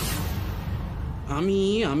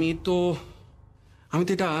আমি তো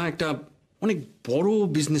এটা একটা অনেক বড়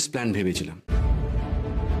বিজনেস প্ল্যান ভেবেছিলাম,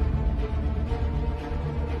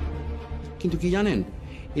 কিন্তু কি জানেন,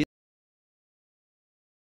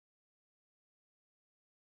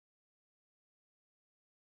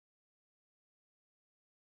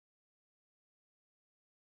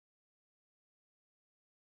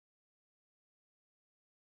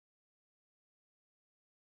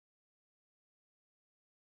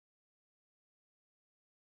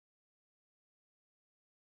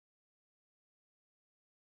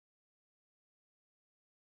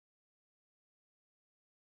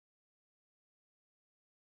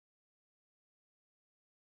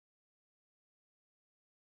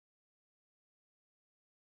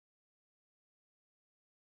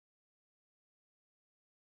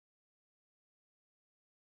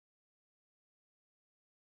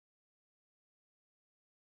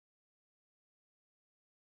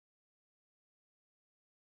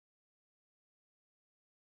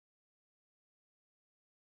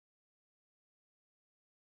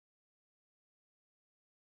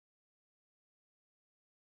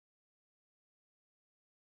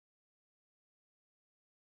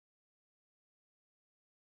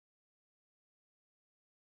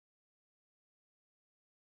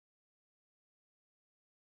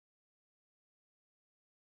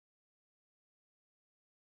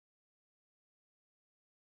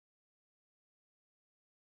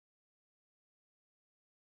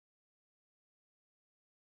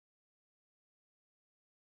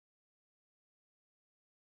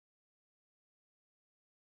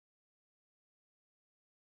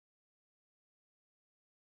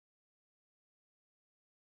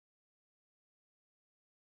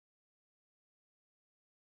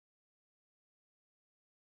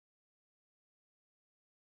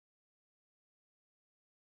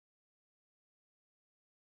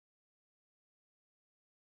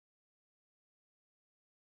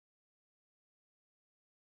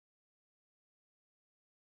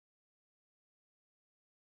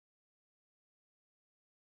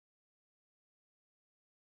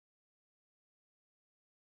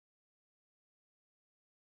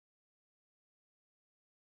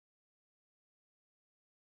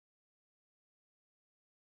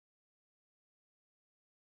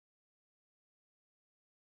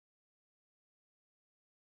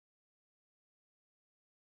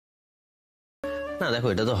 না দেখো,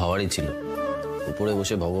 এটা তো হওয়ারই ছিল। উপরে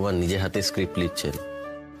বসে ভগবান নিজে হাতে স্ক্রিপ্ট লিখছেন,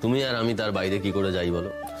 তুমি আর আমি তার বাইরে কি করে যাই বলো?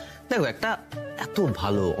 দেখো, একটা এত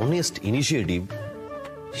ভালো অনেস্ট ইনিশিয়েটিভ,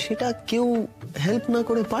 সেটা কেউ হেল্প না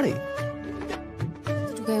করে পারে?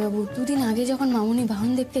 বাবু, দুদিন আগে যখন মামুনি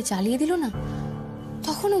বাহনদেবকে চালিয়ে দিল না,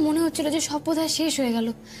 তখনও মনে হচ্ছিল যে সব বোধহয় শেষ হয়ে গেল।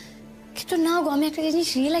 কিন্তু না গো, আমি একটা জিনিস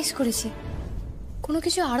রিয়েলাইজ করেছি, কোনো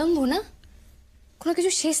কিছু আরম্ভ না, কোনো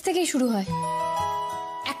কিছু শেষ থেকেই শুরু হয়।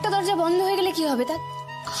 একটা দরজা বন্ধ হয়ে গেলে কি হবে, তার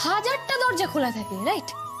হাজারটা দরজা খোলা থাকে, রাইট?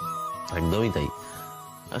 একদমই তাই।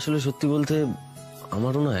 আসলে সত্যি বলতে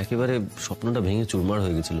আমারও না একেবারে স্বপ্নটা ভেঙে চুরমার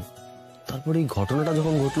হয়ে গেছিল। তারপরে এই ঘটনাটা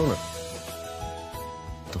যখন ঘটলো না,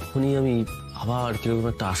 তখনই আমি আবার কিরকম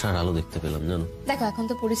একটা আশার আলো দেখতে পেলাম, জানো। দেখো, এখন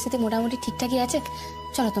তো পরিস্থিতি মোটামুটি ঠিকঠাকই আছে,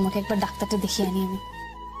 চলো তোমাকে একবার ডাক্তারটা দেখিয়ে আনি আমি।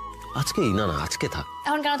 আজকেই? না না, আজকে থাক।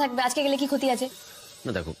 এখন কেন থাকবে? আজকে গেলে কি ক্ষতি আছে?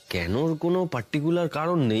 না দেখো, কেনর কোনো পার্টিকুলার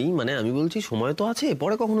কারণ নেই, মানে আমি বলছি সময় তো আছে,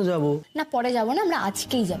 পরে কখনো যাব। না, পরে যাব না, আমরা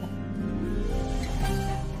আজকেই যাব।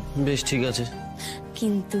 বেশ, ঠিক আছে,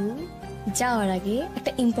 কিন্তু যাওয়ার আগে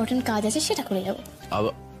একটা ইম্পর্টেন্ট কাজ আছে, সেটা করে যাব।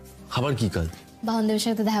 আবার কি কাজ? বাহনদেবের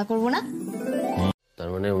সাথে দেখা করব না? তার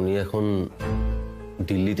মানে উনি এখন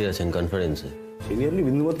দিল্লিতে আছেন কনফারেন্সে? সে নিয়ে আপনি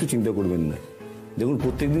বিন্দুমাত্র চিন্তা করবেন না। দেখুন,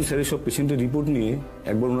 প্রত্যেকদিন স্যারের সব পেশেন্টের রিপোর্ট নিয়ে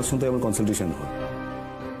একবার ওনার সঙ্গে আমার কনসালটেশন হয়।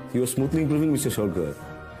 You R smoothly improving mister Sarkar.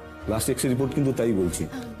 Last x report কিন্তু তাই বলছি।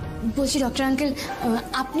 বলছি ডক্টর আঙ্কেল,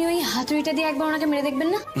 আপনি ওই হাতুড়িটা দিয়ে একবার ওনাকে মেরে দেখবেন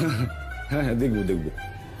না? হ্যাঁ হ্যাঁ, দেখবো দেখবো।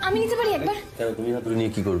 আমি নিতে পারি একবার? কেন, তুমি হাতুড়ি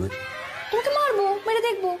নিয়ে কি করবে? তোমাকে মারবো, মেরে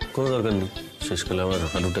দেখবো। কোনো দরকার নেই, শেষকালে আমার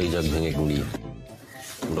হাঁটুটাই যাক ভেঙে গুঁড়িয়ে,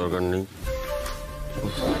 দরকার নেই।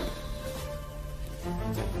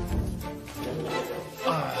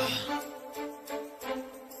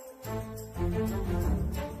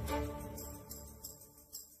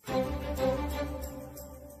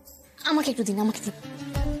 আমাকে একটু দিন, আমাকে দিন।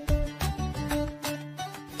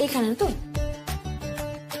 এখানে তো।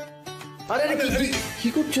 আরে কি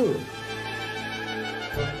করছো?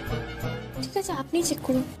 ঠিক আছে, আপনি চেক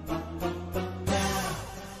করুন।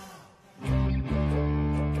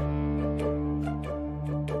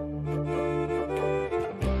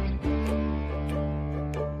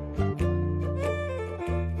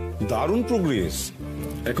 দারুণ প্রোগ্রেস।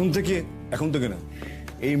 এখন থেকে না,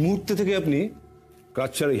 এই মুহূর্তে থেকে আপনি কাজ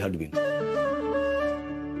ছাড়াই হাঁটবেন।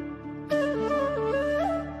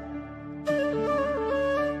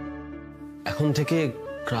 এখন থেকে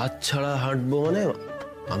ক্রাচ ছাড়া হাঁটবো মানে?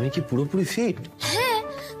 আমি কি পুরোপুরি ফিট? হ্যাঁ,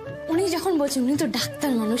 উনি যখন বলছেন, উনি তো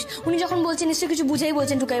ডাক্তার মানুষ, উনি যখন বলছেন নিশ্চয়ই কিছু বুঝাই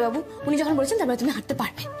বলছেন টুকাই বাবু। উনি যখন বলছেন তারপরে তুমি হাঁটতে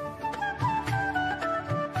পারবে।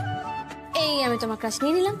 এই আমি তোমার ক্রাশ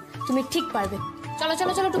নিয়ে নিলাম, তুমি ঠিক পারবে। চলো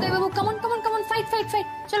চলো চলো টুকাই বাবু, come on come on come on, fight fight fight,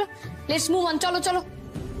 চলো লেটস মুভ অন, চলো চলো।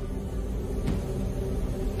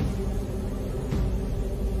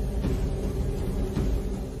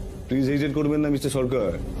 প্লিজ হেজিটেট করবেন না mister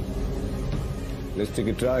Sarkar. Let's take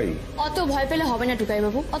a try. অত ভয় পেলে হবে না টুকাই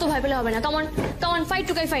বাবু, অত ভয় পেলে হবে না। Come on come on, fight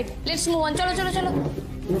Tukai fight, let's move on, চলো চলো চলো।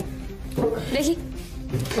 দেখি,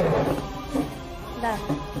 দাঁড়া।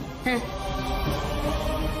 হ্যাঁ,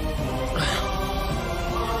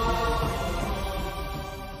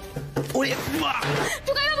 ওরে বাবা,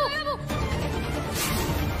 টুকাই বাবু।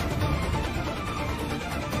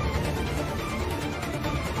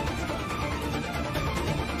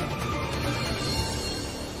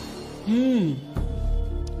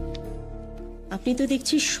 আপনি তো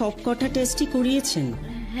দেখছি সব কটা টেস্টই করিয়েছেন।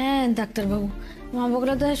 হ্যাঁ ডাক্তারবাবু, মা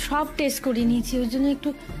বগলা তো সব টেস্ট করে নিয়েছি, ওই জন্য একটু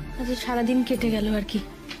সারাদিন কেটে গেল আর কি।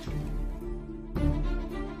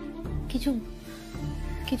 কিছু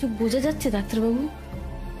কিছু বোঝা যাচ্ছে ডাক্তারবাবু?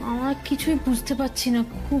 আমার কিছুই বুঝতে পারছি না,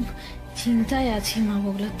 খুব চিন্তায় আছি মা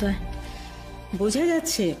বগলা তো। বোঝা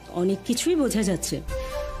যাচ্ছে, অনেক কিছুই বোঝা যাচ্ছে।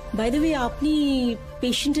 বাই দ্য ওয়ে, আপনি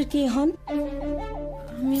পেশেন্টের কে হন?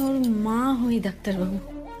 আমি ওর মা হই ডাক্তারবাবু।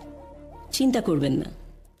 চিন্তা করবেন না।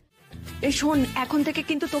 এই শোন, এখন থেকে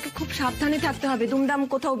কিন্তু তোকে খুব সাবধানে থাকতে হবে, দুমদাম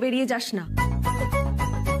কোথাও বেরিয়ে যাস না।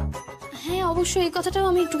 হ্যাঁ অবশ্যই, এই কথাটাও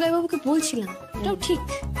আমি টুকাই বাবুকে বলছিলাম, এটাও ঠিক।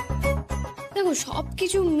 দেখো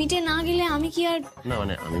সবকিছু মিটে না গেলে আমি কি আর না,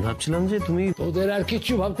 মানে আমি ভাবছিলাম যে তুমি, তোদের আর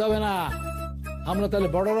কিচ্ছু ভাবতে হবে না, আমরা তাহলে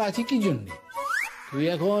বড়রা আছি কি জন্য। তুই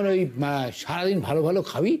এখন ওই সারাদিন ভালো ভালো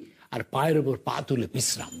খাবি আর পায়ের উপর পা তুলে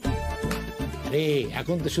বিশ্রাম। আরে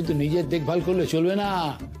এখন তো শুধু নিজের দেখভাল করলে চলবে না,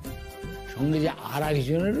 সঙ্গে যে আর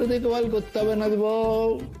একজনেরও দেখভাল করতে হবে না দেব।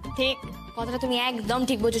 ঠিক কথাটা তুমি একদম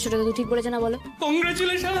ঠিক বলছো ছোট দাদু, ঠিক বলেছে না বলো?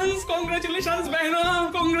 কংগ্রাচুলেশনস, কংগ্রাচুলেশনস বেহনা,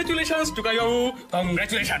 কংগ্রাচুলেশনস টুকাই বাবু,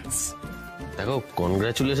 কংগ্রাচুলেশনস। দেখো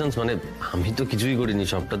কনগ্রাচুলেশনস মানে আমি তো কিছুই করিনি,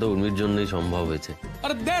 সবটা তো উর্মির জন্যই সম্ভব হয়েছে।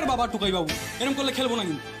 আরে দেড় বাবা টুকাই বাবু, এরকম করলে খেলবো না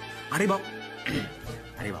কিন্তু। আরে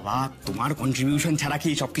বাবা, তোমার কন্ট্রিবিউশন ছাড়া কি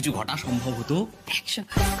সবকিছু ঘটা সম্ভব হতো? 100।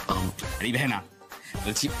 আরে ভেনা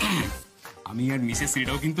বলছি, আমি আর মিসেস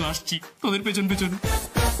শ্রীরাও কিন্তু আসছি তোদের পেছন পেছন।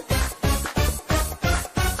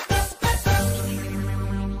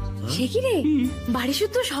 সে কি রে, বাড়ি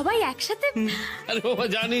শুদ্ধ সবাই একসাথে? আরে বাবা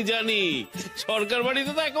জানি জানি, সরকার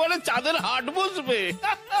বাড়িতে তো একেবারে চাঁদের হাট বসবে।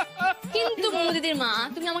 কিন্তু দিদির মা,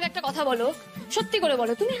 তুমি আমাকে একটা কথা বলো, সত্যি করে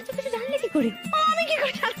বলো, তুমি এত কিছু জানলে কি করে? আমি কি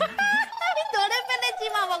করে জানবো? আমি ধরে ফেলেছি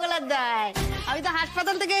মা বগলার দায়। আমি তো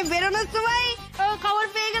হাসপাতাল থেকে বেরোনোর সময় খবর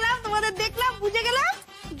পেয়ে গেলাম, তোমাদের দেখলাম, বুঝে গেলাম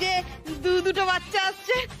যে দুটো বাচ্চা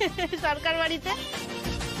আসছে সরকার বাড়িতে।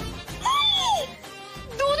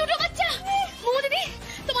 দুটো বাচ্চা? দিদি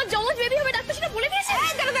তোমার জমজ বেবি হবে, ডাক্তার সেটা বলে দিয়েছে?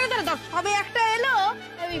 দাঁড়া, তবে একটা এলো,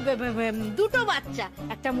 দুটো বাচ্চা,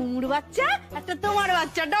 একটা মুমুর বাচ্চা, একটা তোমার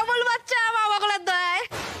বাচ্চা, ডবল বাচ্চা মা বগলার দায়।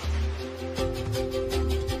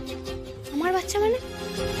 আমার বাচ্চা মানে?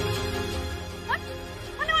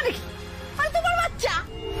 তোমার বাচ্চা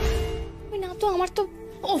না তো, আমার তো।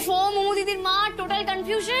 ওফো মোমো দিদির মা, টোটাল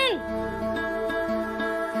কনফিউশন।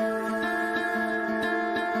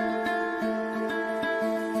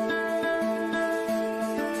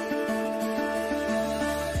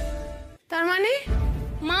 তার মানে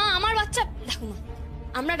মা আমার বাচ্চা। দেখো মা,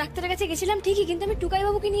 আমরা ডাক্তারের কাছে গেছিলাম ঠিকই, কিন্তু আমি টুকাই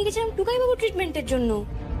বাবুকে নিয়ে গেছিলাম টুকাই বাবু ট্রিটমেন্টের জন্য।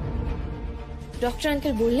 ডক্টর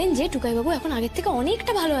আঙ্কেল বললেন যে টুকাই বাবু এখন আগের থেকে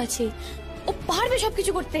অনেকটা ভালো আছে, ও পারবে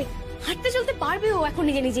সবকিছু করতে, হাঁটতে চলতে পারবে ও এখন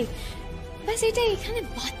নিজে নিজে। ব্যাস এটাই। এখানে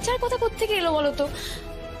বাচ্চার কথা কোত্থেকে এলো বলো তো?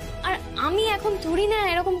 আর আমি এখন থোড়ি না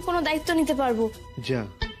এরকম কোনো দায়িত্ব নিতে পারবো। যা,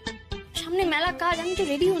 সামনে মেলা কাজ, আমি তো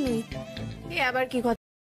রেডিও নই। এ আবার কি কথা?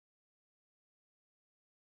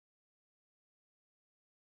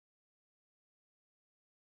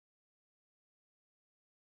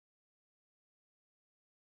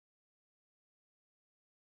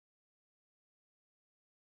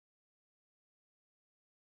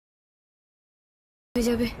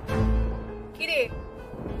 যাবে কিরে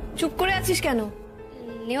চুপ করে আছিস কেন?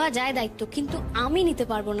 নেওয়া যায় দায়িত্ব, কিন্তু আমি নিতে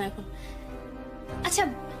পারবো না এখন। আচ্ছা,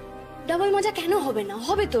 ডাবল মজা কেন হবে না?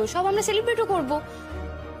 হবে তো, সব আমরা সেলিব্রেটও করবো।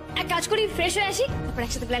 এক কাজ করি, ফ্রেশ হয়ে আসি, তারপর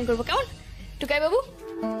একসাথে প্ল্যান করবো, কেমন? টুকাই বাবু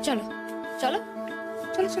চলো চলো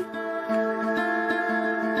চলো চলো।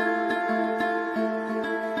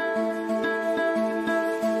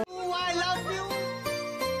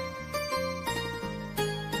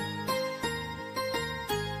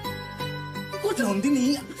 নন্দিনী,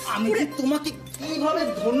 আমি তোমাকে কিভাবে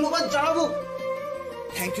ধন্যবাদ জানাবো?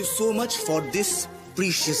 Thank you so much for this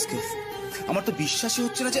precious gift. আমার তো বিশ্বাসই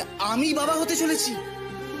হচ্ছে না যে আমি বাবা হতে চলেছি।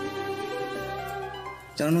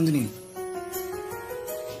 জানো নন্দিনী,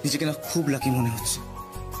 নিজেকে না খুব লাকি মনে হচ্ছে।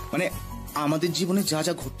 মানে আমাদের জীবনে যা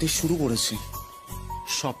যা ঘটতে শুরু করেছে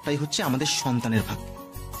সবটাই হচ্ছে আমাদের সন্তানের ভাগ।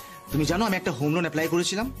 তুমি জানো আমি একটা হোম লোন অ্যাপ্লাই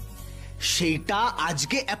করেছিলাম, সেইটা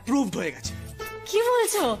আজকে অ্যাপ্রুভড হয়ে গেছে। কি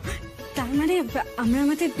বলছো? তার মানে আমরা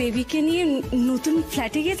আমাদের বেবিকে নিয়ে নতুন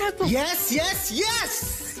ফ্ল্যাটে গিয়ে থাকবো? Yes yes yes.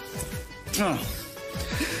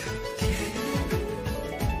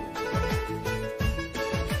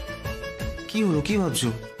 কি হলো, কি ভাবছো?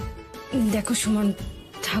 দেখো সুমন,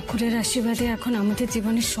 ঠাকুরের আশীর্বাদে এখন আমাদের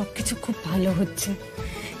জীবনের সবকিছু খুব ভালো হচ্ছে,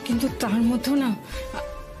 কিন্তু তার মধ্যে না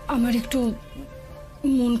আমার একটু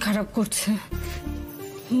মন খারাপ করছে,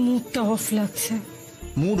 মুডটা অফ লাগছে।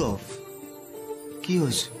 Mood of? কি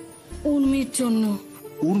হয়েছে? উর্মির জন্য।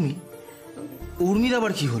 উর্মি? উর্মির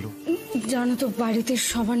আবার কি হলো? জানো তো, বাড়িতে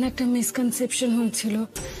সবার না একটা মিসকনসেপশন হয়েছিল।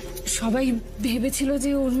 সবাই ভেবেছিল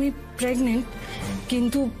যে উর্মি প্রেগনেন্ট,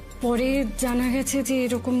 কিন্তু পরে জানা গেছে যে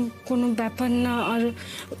এরকম কোনো ব্যাপার না। আর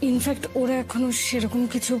ইনফ্যাক্ট ওরা এখনো সেরকম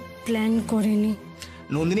কিছু প্ল্যান করেনি।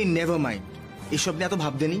 নন্দিনী, নেভার মাইন্ড, এসব নিয়ে এত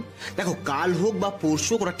ভাবতে নি। দেখো, কাল হোক বা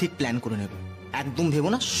পরশু ওরা ঠিক প্ল্যান করে নেবে। একদম ভেবো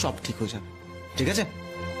না, সব ঠিক হয়ে যাবে। ঠিক আছে?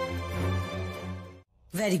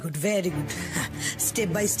 Very good very good. Step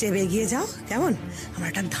by step এগিয়ে যাও, কেমন? আমরা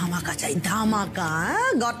একটা ধামাকা চাই, ধামাকা।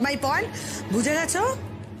 Got my point? বুঝে গেছো?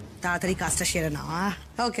 তাড়াতাড়ি কাজটা সেরে নাও।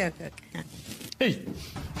 ওকে ওকে ওকে। এই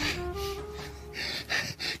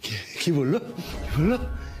কি বললো?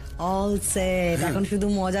 অল সেট, এখন শুধু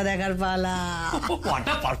মজা দেখার পালা। What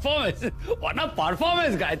a performance! What a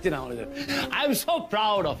performance, Gayatri Amader. I am so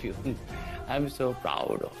proud of you. I am so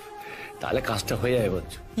proud of you. তাহলে কাজটা হয়ে যাবে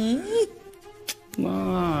বলছো? মা,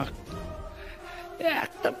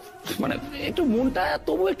 একটা মানে একটু মনটা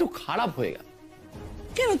তবু একটু খারাপ হয়ে গেল।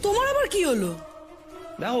 কেন, তোমার আবার কি হলো?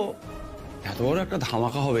 দেখো, এত বড় একটা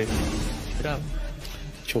ধামাকা হবে, এটা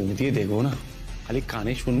চোখ দিয়ে দেখবো না, খালি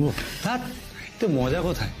কানে শুনবো, তার তো মজা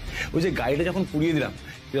কোথায়? ওই যে গাড়িটা যখন পুড়িয়ে দিলাম,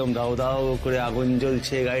 এরকম দাও দাও করে আগুন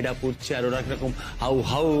জ্বলছে, গাড়িটা পুড়ছে, আর ওরা কিরকম হাউ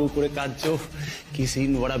হাউ করে কাঁদছো। কি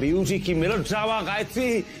সিন, বড় বিউটি, কি মেলো ড্রামা গায়ত্রী!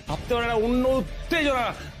 ভাবতে পারে অন্য উত্তেজনা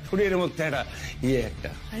শরীরের মধ্যে একটা একটা।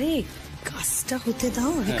 আরে কাজটা হতে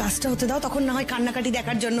দাও, কাজটা হতে দাও, তখন না হয় কান্নাকাটি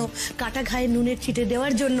দেখার জন্য, কাটা ঘায়ে নুনের ছিটে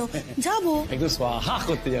দেওয়ার জন্য যাবো। একটু স্বাহা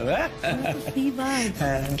করতে যাবে।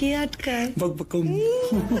 কে আটকায়? বকবকুম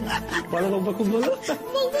বলো, বকবকুম বলো,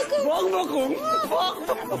 বকবকুম।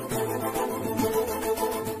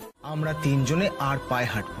 আমরা তিনজনে আর পায়ে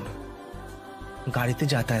হাঁটবো না, গাড়িতে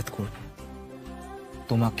যাতায়াত করব।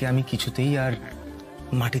 তোমাকে আমি কিছুতেই আর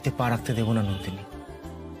মাটিতে পা রাখতে দেবো না নন্দিনী।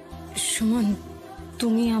 সুমন,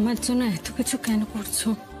 তুমি আমার জন্য এত কিছু কেন করছো?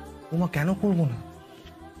 ওমা, কেন করবো না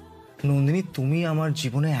নন্দিনী? তুমি আমার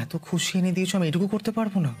জীবনে এত খুশি এনে দিয়েছো, আমি এটুকু করতে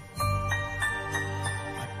পারবো না?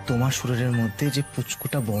 তোমার শরীরের মধ্যে যে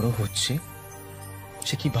পুচকুটা বড় হচ্ছে,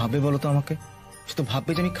 সে কি ভাববে বলো তো আমাকে? সে তো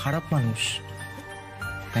ভাববে যে আমি খারাপ মানুষ,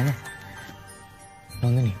 তাই না?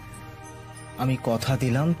 নন্দিনী, আমি কথা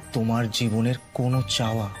দিলাম তোমার জীবনের কোনো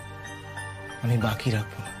চাওয়া আমি বাকি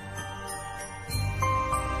রাখবো না।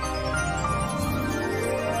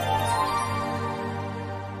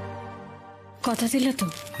 কথা দিলে তো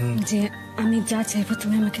যে আমি যা চাইবো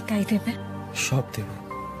তুমি আমাকে তাই দেবে? সব দেব।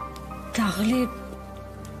 তাহলে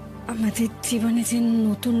আমাদের জীবনে যে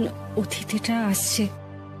নতুন অতিথিটা আসছে,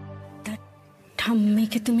 তার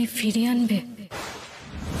ঠাম্মিকে তুমি ফিরিয়ে আনবে?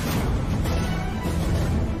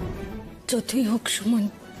 যতই হোক সুমন,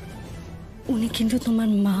 উনি কিন্তু তোমার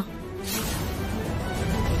মা।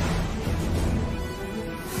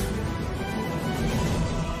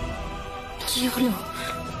 কি হলো?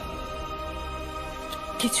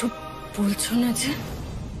 কিছু বলছো না যে?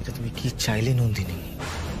 এটা তুমি কি চাইলে নন্দিনী?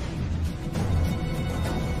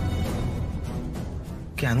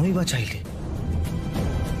 কেনই বা চাইলে?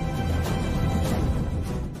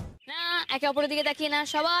 না, একে অপরের দিকে তাকিয়ে না,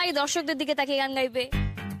 সবাই দর্শকদের দিকে তাকিয়ে গান গাইবে।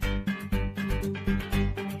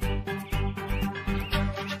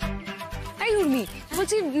 এই উর্মি,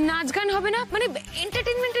 বলছি নাচ গান হবে না? মানে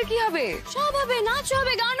এন্টারটেইনমেন্টের কি হবে? সব হবে, নাচ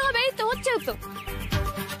হবে, গান হবে, এই তো হচ্ছেও তো।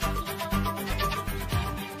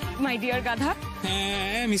 মাই ডিয়ার গাধা।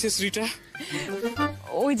 হ্যাঁ মিসেস রিটা,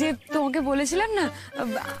 ওই যে তোমাকে বলেছিলাম না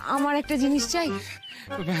আমার একটা জিনিস চাই।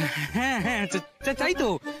 হ্যাঁ হ্যাঁ চাই তো,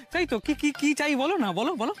 চাই তো। কি কি কি চাই বলো না,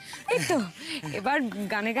 বলো বলো। এই তো এবার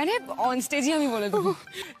গানে গানে অন স্টেজে আমি বলে দেবো।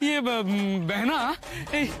 ইয়ে বেহনা,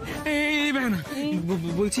 এই এই বেহনা,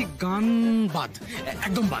 বলছি গান বাদ,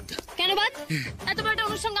 একদম বাদ। কেন বাদ? এত বড় একটা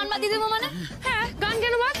অনুষ্ঠান গান বাদ দিয়ে দেবো মানে? হ্যাঁ, গান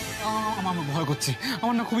কেন বাদ? আমার ভয় করছে,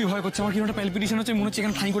 আমার না খুবই ভয় করছে। আমার কিরকম একটা প্যালপিটেশন হচ্ছে, মনে হচ্ছে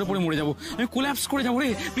এখানে ঠাই করে পড়ে মরে যাবো, আমি কোল্যাপস করে যাবো রে।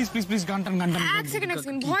 প্লিজ প্লিজ প্লিজ গান টান, গান টান। এক সেকেন্ড,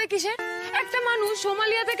 ভয় কিসের? একটা মানুষ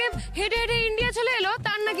সোমালিয়া থেকে হেঁটে হেঁটে ইন্ডিয়া চলে এলো,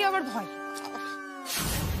 তার নাকি আবার ভয়?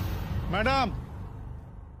 ম্যাডাম,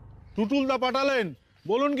 টুটুলদা পাঠালেন,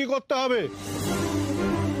 বলুন কি করতে হবে?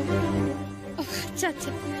 আচ্ছা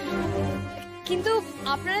আচ্ছা, কিন্তু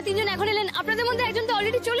আপনারা তিনজন এখন এলেন, আপনাদের মধ্যে একজন তো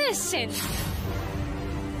অলরেডি চলে এসেছেন।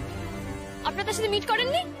 আপনারা তার সাথে মিট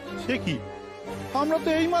করেননি? সে কি, আমরা তো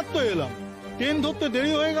এইমাত্র এলাম, ট্রেন ধরতে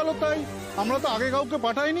দেরি হয়ে গেল, তাই আমরা তো আগে কাউকে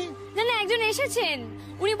পাঠাইনি। না না, একজন এসেছেন,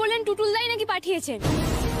 উনি বললেন টুটুলদাই নাকি পাঠিয়েছেন।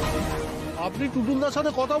 আপনি টুটুলদার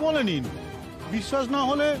সাথে কথা বলে নিন, বিশ্বাস না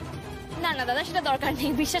হলে। না না দাদা, সেটা দরকার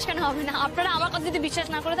নেই, বিশ্বাস কেন হবে না? আপনারা আমার কথা যদি বিশ্বাস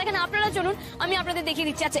না করে থাকেন, আপনারা চলুন, আমি আপনাদের দেখিয়ে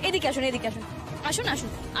দিচ্ছি। আচ্ছা এদিকে আসুন, এদিকে আসুন, আসুন আসুন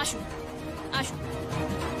আসুন আসুন।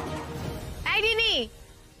 এই রিনি,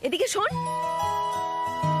 এদিকে শোন।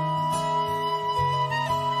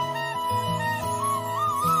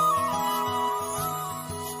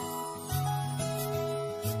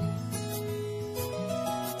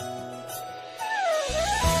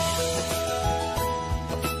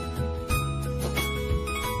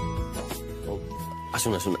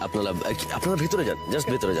 আসুন আসুন, আপনারা ভেতরে যান, জাস্ট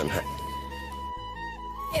ভেতরে যান। হ্যাঁ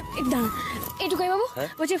এইটুকাই বাবু,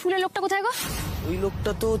 বলছি ফুলের লোকটা কোথায় গো? ওই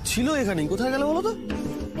লোকটা তো ছিল এখানেই, কোথায় গেল বলো তো?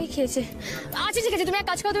 এই খেয়েছে। আচ্ছা ঠিক আছে, তুমি এক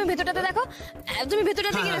কাজ করো, তুমি ভেতরটাতে দেখো, তুমি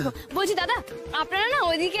ভেতরটাতে গিয়ে দেখো। বলছি দাদা, আপনারা না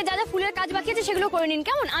ওইদিকে যা যা ফুলের কাজ বাকি আছে সেগুলো করে নিন,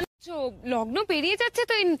 কেমন? লগ্ন পেরিয়ে যাচ্ছে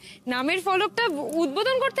তো, এই নামের ফলকটা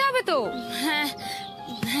উদ্বোধন করতে হবে তো। হ্যাঁ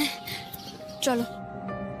হ্যাঁ, চলো।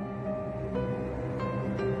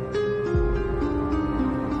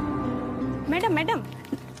 ম্যাডাম ম্যাডাম,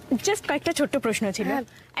 জাস্ট কয়েকটা ছোট্ট প্রশ্ন ছিল।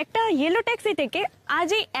 একটা ইয়েলো ট্যাক্সি থেকে আজ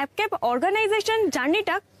এই অ্যাপ ক্যাব অর্গানাইজেশন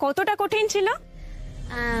জার্নিটা কতটা কঠিন ছিল?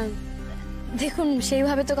 দেখুন,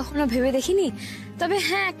 সেইভাবে তো কখনো ভেবে দেখিনি, তবে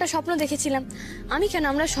হ্যাঁ একটা স্বপ্ন দেখেছিলাম। আমি কেন,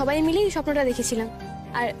 আমরা সবাই মিলেই স্বপ্নটা দেখেছিলাম।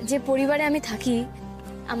 আর যে পরিবারে আমি থাকি,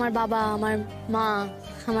 আমার বাবা, আমার মা,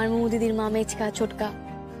 আমার মৌ দিদির মা, মেচকা, ছোটকা,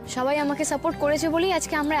 সবাই আমাকে সাপোর্ট করেছে বলেই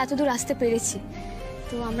আজকে আমরা এত দূর আসতে পেরেছি।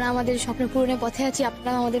 তো আমরা আমাদের স্বপ্ন পূরণের পথে আছি,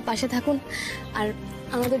 আপনারা আমাদের পাশে থাকুন। আর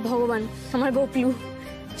আমাদের ভগবান, আমার গোপলু,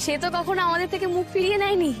 সে তো কখনো আমাদের থেকে মুখ ফিরিয়ে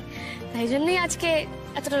নেয়নি, তাই জন্যই আজকে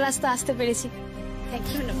এতটা রাস্তা আসতে পেরেছি। Thank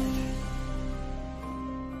you.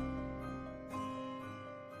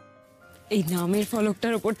 এই নামের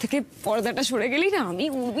ফলকটার উপর থেকে পর্দাটা সরে গেলি না, আমি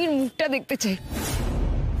উর্মির মুখটা দেখতে চাই।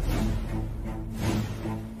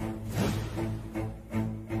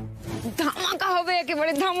 ধামাকা হবে,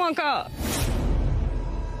 একেবারে ধামাকা।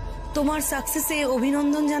 তোমার সাকসেসে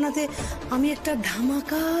অভিনন্দন জানাতে আমি একটা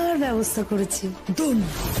ধামাকার ব্যবস্থা করেছি। দুম।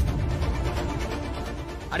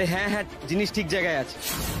 আরে হ্যাঁ হ্যাঁ, জিনিস ঠিক জায়গায় আছে।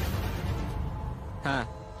 হ্যাঁ,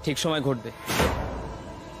 ঠিক সময় ঘটবে।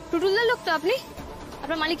 টুটুলদার লোক তো আপনি?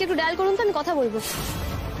 আপনার মালিককে একটু ডায়াল করুন তো, আমি কথা বলবো।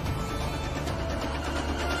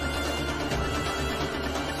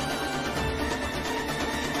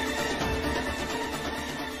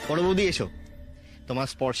 পরবর্তী এসো, তোমার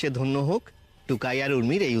স্পর্শে ধন্য হোক টুকাই আর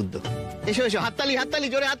উর্মির এই উদ্যোগ। এসো এসো, হাততালি হাততালি,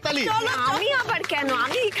 জোরে হাততালি। আমি আবার কেন,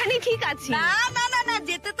 আমি এখানে ঠিক আছি। না না না না,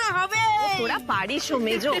 যেতে তো হবে। তোরা পারিস ও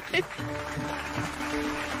মেজো।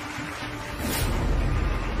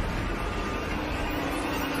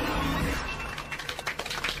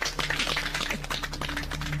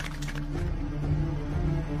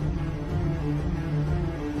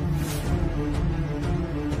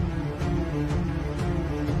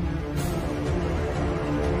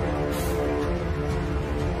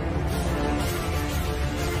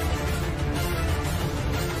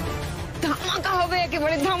 ধামাকা হবে,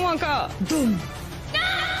 একেবারে ধামাকা। দুম।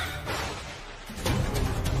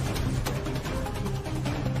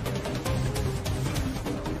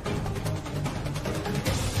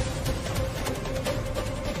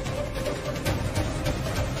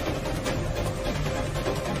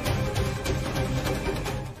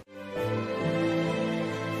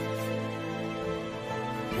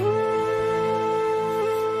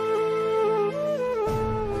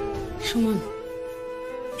 সুমন,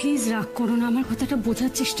 প্লিজ রাগ করো না, আমার কথাটা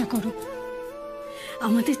বোঝার চেষ্টা করো।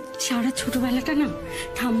 আমাদের সারা ছোটবেলাটা না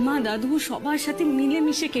ঠাম্মা দাদু সবার সাথে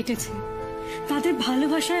মিলেমিশে কেটেছে। তাদের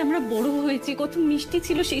ভালোবাসায় আমরা বড় হয়েছি, কত মিষ্টি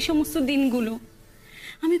ছিল সেই সমস্ত দিনগুলো।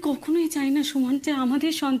 আমি কখনোই চাই না সুমন যে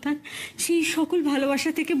আমাদের সন্তান সেই সকল ভালোবাসা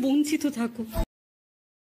থেকে বঞ্চিত থাকুক।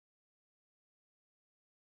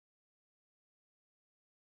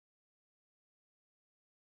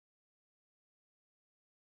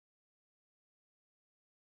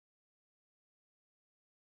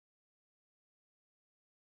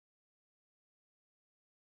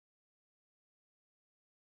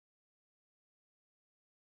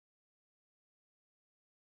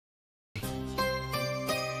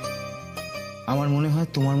 আমার মনে হয়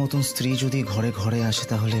তোমার মতন স্ত্রী যদি ঘরে ঘরে আসে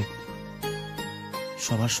তাহলে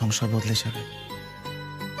সবার সংসার বদলে যাবে।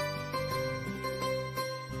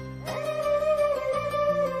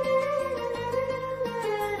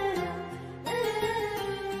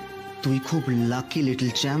 তুই খুব লাকি লিটল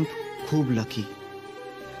চ্যাম্প, খুব লাকি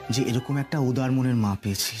যে এরকম একটা উদার মনের মা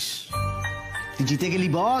পেয়েছিস। জিতে গেলি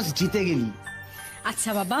বস, জিতে গেলি।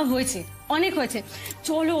 আচ্ছা বাবা, হয়েছে, অনেক হয়েছে,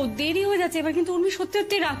 চলো, দেরি হয়ে যাচ্ছে এবার, কিন্তু উর্মি সত্যি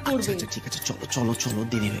সত্যি রাগ করবে। আচ্ছা ঠিক আছে, চলো চলো চলো,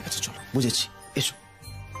 দেরি হয়ে গেছে, চলো, বুঝেছি, এসো।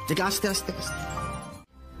 দেখে আস্তে আস্তে আস্তে।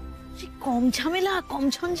 কম ঝামেলা, কম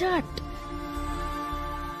ঝঞ্ঝাট।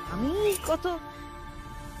 আমি কত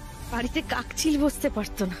বাড়িতে কাকচিল বসতে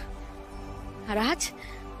পারতো না, আর আজ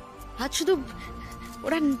আজ শুধু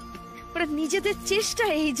ওরা ওরা নিজেদের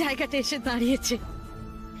চেষ্টায় এই জায়গাটা এসে দাঁড়িয়েছে।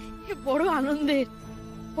 বড় আনন্দের,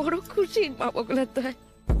 বড় খুশির মা বগলার দয়।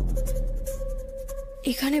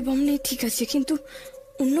 এখানে বম নেই ঠিক আছে, কিন্তু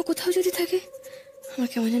অন্য কোথাও যদি থাকে আমার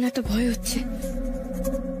কেমন যেন একটা ভয় হচ্ছে।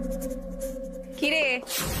 কিরে,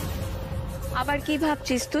 আবার কি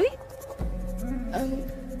ভাবছিস তুই?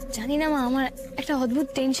 জানি না মা, আমার একটা অদ্ভুত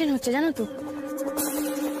টেনশন হচ্ছে জানো তো।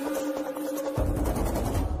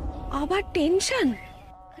 আবার টেনশন?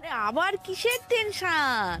 আরে আবার কিসের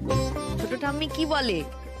টেনশন? ছোট ঠাম্মি কি বলে,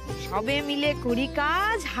 সবে মিলে করি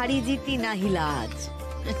কাজ, হারি জিতি নাহি লাজ।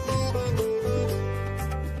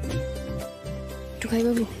 টুকাই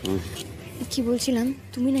বাবু, কি বলছিলাম,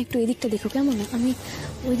 তুমি না একটু এদিকটা দেখো কেমন? আমি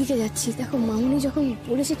ওইদিকে যাচ্ছি। দেখো মামুনি যখন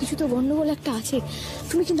বলেছে কিছু তো গন্ডগোল একটা আছে,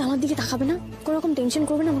 তুমি কিন্তু আমার দিকে তাকাবে না, কোনো রকম টেনশন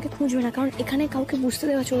করবে না, আমাকে খুঁজবে না, কারণ এখানে কাউকে বুঝতে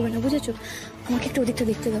দেওয়া চলবে না, বুঝেছো? আমাকে একটু ওদিকটা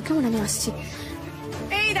দেখতে দাও কেমন? আমি আসছি।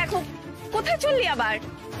 এই দেখো, কোথায় চললি আবার?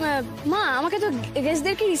 মা, আমাকে তো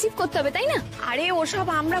গেস্টদেরকে রিসিভ করতে হবে তাই না? আরে ওসব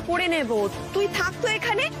আমরা করে নেব, তুই থাক তো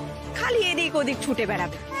এখানে, খালি এদিক ওদিক ছুটে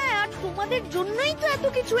বেড়াবে। হ্যাঁ, আর তোমাদের জন্যই তো এত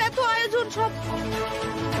কিছু, এত আয়োজন সব।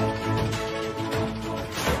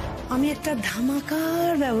 আমি একটা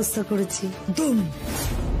ধামাকার ব্যবস্থা করেছি। দুম।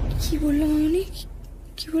 কি বললো মামুনি?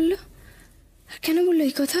 কি বললো? কেন বললো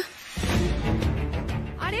এই কথা?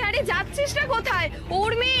 আরে আরে যাচ্ছিস না কোথায়?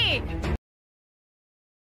 উর্মি,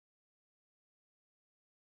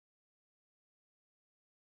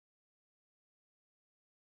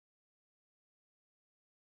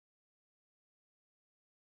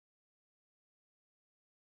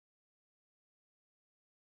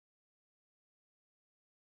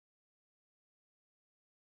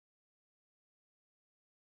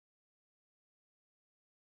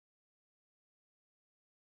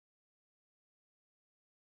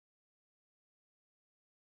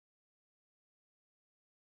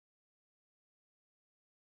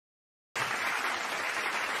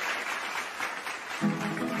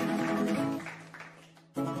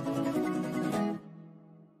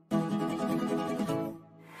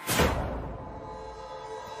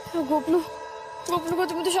 গোপনু, গোপনু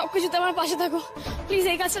তুমি তো সবকিছুতে আমার পাশে থাকো, প্লিজ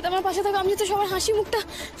এই কাজটাতে আমার পাশে থাকো, আমি তো সবার হাসি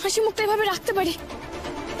মুখটা এভাবে রাখতে পারি।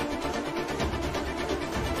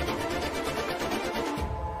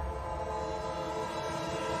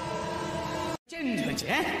 চেঞ্জ হয়েছে,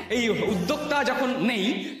 হ্যাঁ? এই উদ্যোক্তা যখন নেই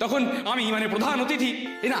তখন আমি মানে প্রধান অতিথি,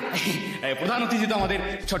 না প্রধান অতিথি তো আমাদের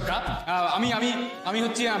ছোট্টা, আমি আমি আমি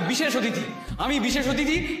হচ্ছি বিশেষ অতিথি। আমি বিশেষ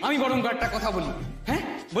অতিথি, আমি বরং একটা কথা বলি। হ্যাঁ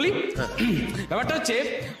বলি, ব্যাপারটা হচ্ছে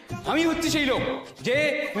আমি হচ্ছি সেই লোক যে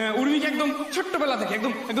উর্মিকে একদম ছোট্টবেলা থেকে,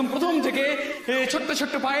 একদম একদম প্রথম থেকে ছোট্ট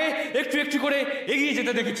ছোট্ট পায়ে একটু একটু করে এগিয়ে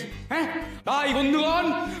যেতে দেখেছি। হ্যাঁ, তাই বন্ধুগণ,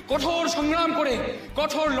 কঠোর সংগ্রাম করে,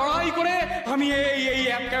 কঠোর লড়াই করে আমি এই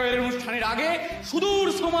অ্যাপ ক্যাবের অনুষ্ঠানের আগে সুদূর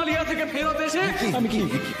সোমালিয়া থেকে ফেরত এসে আমি কি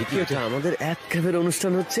আমাদের এক ক্যাবের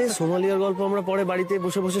অনুষ্ঠান হচ্ছে, সোমালিয়ার গল্প আমরা পরে বাড়িতে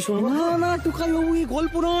বসে বসে শুনবো। না না টুকাই বাবু, এই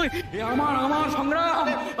গল্প নয়, আমার আমার সংগ্রাম,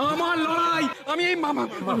 আমার লড়াই। আমি এই মামা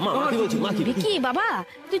কি বাবা,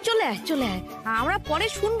 তুই চলে আয়, চলে আয়, আমরা পরে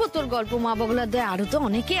শুনবো তোর গল্প। মা বগলার দয় আরো তো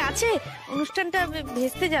অনেকে আছে, অনুষ্ঠানটা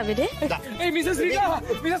ভেস্তে যাবে রে। এই মিসেস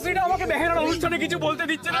রিটা আমাকে বেহেরার অনুষ্ঠানে কিছু বলতে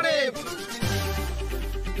দিচ্ছে না রে।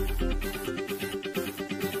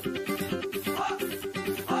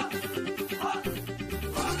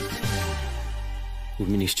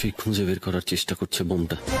 উর্মি নিশ্চয়ই খুঁজে বের করার চেষ্টা করছে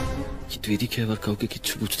বোমটা, কিন্তু এদিকে আবার কাউকে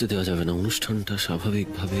কিচ্ছু বুঝতে দেওয়া যাবে না। অনুষ্ঠানটা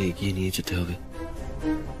স্বাভাবিকভাবে এগিয়ে নিয়ে যেতে হবে।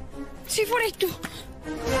 একটু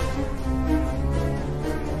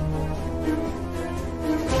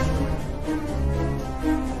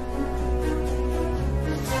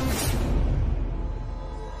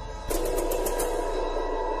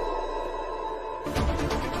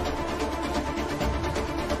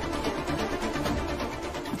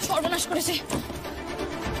সর্বনাশ করেছে।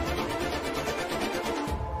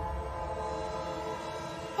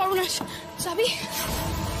 সর্বনাশ। চাবি?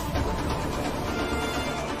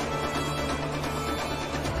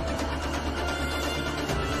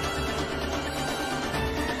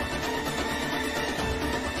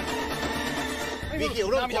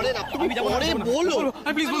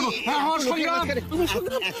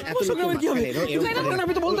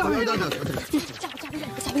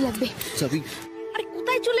 চাবি লাগবে। আরে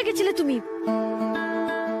কোথায় চলে গেছিলে তুমি?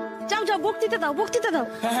 যাও যাও, বক্তৃতা দাও, বক্তৃতা দাও।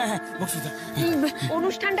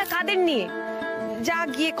 অনুষ্ঠানটা কাদের নিয়ে? যা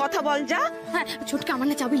গিয়ে কথা বল, যা। হ্যাঁ, ছোটকা আমার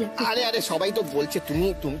না চাবি লাগবে। আরে আরে সবাই তো বলছে তুমি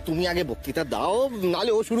তুমি আগে বক্তৃতা দাও,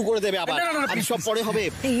 নালে ও শুরু করে দেবে আবার, আর সব পরে হবে।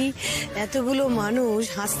 এতগুলো মানুষ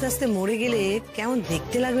হাসতে হাসতে মরে গেলে কেমন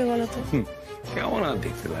দেখতে লাগবে বলো তো? কেমন আর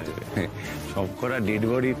দেখতে লাগবে, সব করা ডেড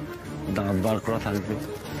বডি দাঁত বার করা থাকবে।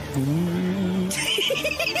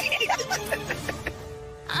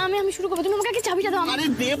 আমি শুরু করবো, তুমি আমাকে আগে চাবিটা দাও। আরে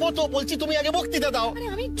দেবো তো, বলছি তুমি আগে বক্তৃতা দাও। আরে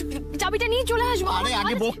আমি চাবিটা নিয়ে চলে আসবো। আরে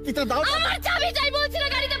আগে বক্তৃতা দাও। আমার চাবি চাই বলছি না,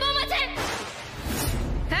 গাড়িতে বোম আছে।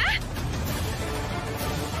 হ্যাঁ,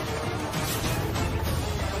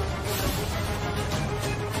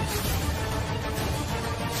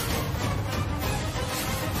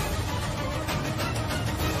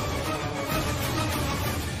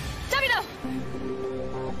 চাবি দাও।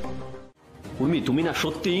 উর্মি, তুমি না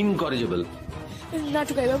সত্যি ইনকরেজেবল। না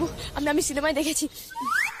টুকাই বাবু, আমি সিনেমায় দেখেছি,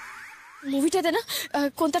 মুভিটাতে না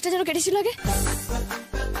কোন তারটা যেন কেটেছিল আগে,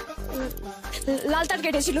 লাল তার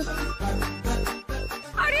কেটেছিল।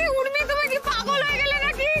 আরে উর্মি, তুমি কি পাগল হয়ে গেলে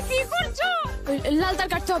নাকি? কি করছো? লাল তার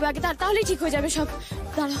কাটতে হবে আগে, তাহলেই ঠিক হয়ে যাবে সব।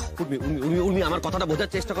 দাঁড়াও। উর্মি, আমার কথাটা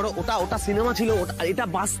বোঝার চেষ্টা করো। ওটা সিনেমা ছিল, এটা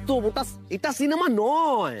বাস্তব, এটা সিনেমা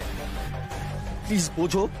নয়। প্লিজ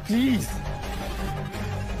বোঝো, প্লিজ।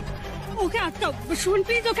 ওকে আটকাও, শুন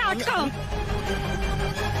please, okay আটকাও।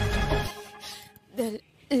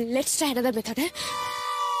 Let's try another method.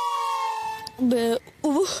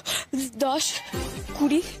 10,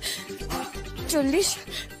 20, 40,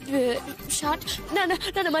 60, না না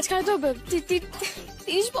না না, মাঝখানে তো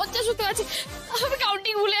 30, 50 হতে আছে। আমি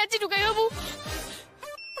কাউন্টিং ভুলে যাচ্ছি টুকাই বাবু।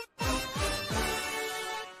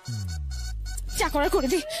 যা করার করে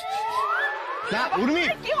দি। না উর্মি,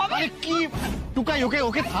 আরে কি টুকাই,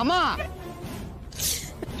 ওকে থামা।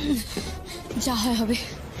 যা হয় হবে,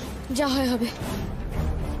 যা হয় হবে।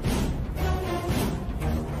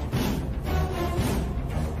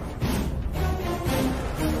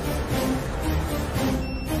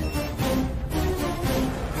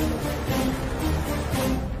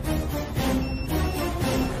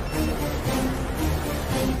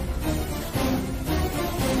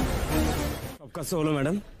 কাজটা হলো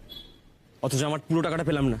ম্যাডাম, অথচ আমার পুরো টাকাটা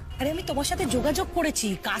পেলাম না। আরে আমি তোমার সাথে যোগাযোগ করেছি,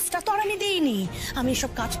 কাজটা তো আর আমি দেইনি। আমি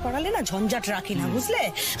এসব কাজ করালে না ঝঞ্ঝাট রাখি না, বুঝলে?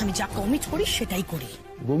 আমি যা কমিট করি সেটাই করি।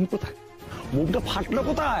 বোম কোথায়? বোমটা ফাটলো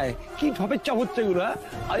কোথায়? কি ভাবে চাপ হচ্ছে এগুলো?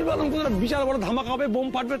 আমি বললাম কোথাও বিশাল বড় ধামাকা হবে, বোম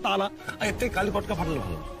ফাটবে, তা না। এর থেকে কালি পটকা ফাটলো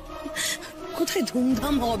ভালো। কোথায়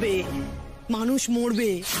ধুমধাম হবে, মানুষ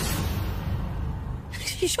মরবে,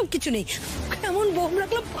 এসব কিছু নেই। কেমন বোম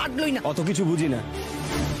রাখলাম, ফাটলোই না। অত কিছু বুঝি না,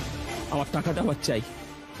 আমার টাকাটা আমার চাই।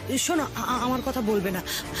 শোনো, আমার কথা বলবে না।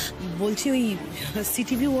 বলছি ওই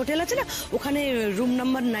সিটিভি হোটেল আছে না, ওখানে রুম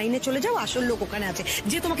নাম্বার 9-এ চলে যাও, আসল লোক ওখানে আছে,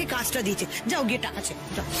 যে তোমাকে কাজটা দিয়েছে। যাও গিয়ে টাকা চাও,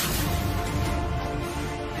 যাও।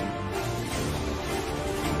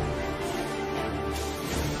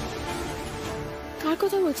 কার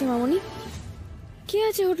কথা বলছে মামনি? কে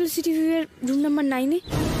আছে হোটেল সিটিভি এর রুম নাম্বার 9-এ?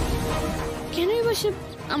 কেনই বসে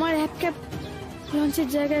আমার অ্যাপ ক্যাপ লঞ্চের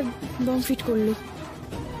জায়গায় বম ফিট করলো?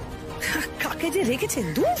 কাকে যে রেখেছে,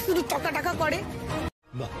 দূর শুধু টাকা করে।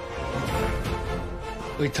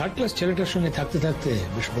 ওই থার্ড ক্লাস ছেলেটার সঙ্গে থাকতে থাকতে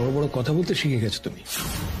বেশ বড় বড় কথা বলতে শিখে গেছো তুমি।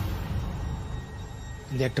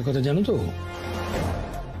 কিন্তু একটা কথা জানো তো,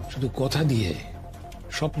 শুধু কথা দিয়ে,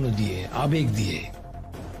 স্বপ্ন দিয়ে, আবেগ দিয়ে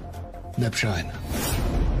ব্যবসা হয় না।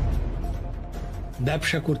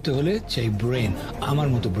 ব্যবসা করতে হলে চাই ব্রেন, আমার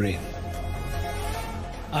মতো ব্রেন,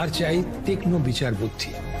 আর চাই তীক্ষ্ণ বিচার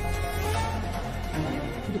বুদ্ধি।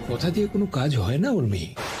 কথা দিয়ে কোনো কাজ হয় না উর্মি।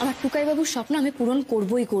 আমার টুকাই বাবুর স্বপ্ন আমি পূরণ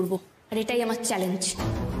করবই করব, আর এটাই আমার চ্যালেঞ্জ।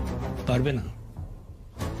 পারবে না।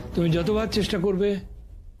 তুমি যতবার চেষ্টা করবে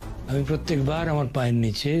আমি প্রত্যেকবার আমার পায়ের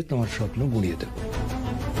নিচে তোমার স্বপ্ন গুড়িয়ে দেব।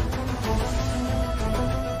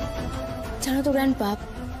 জানো তো গ্র্যান্ডপা,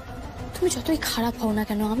 তুমি যতই খারাপ হও না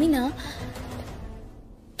কেন, আমি না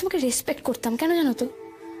তোমাকে রেসপেক্ট করতাম। কেন জানো তো?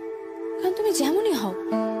 কারণ তুমি যেমনই হও,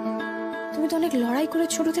 তুমি তো অনেক লড়াই করে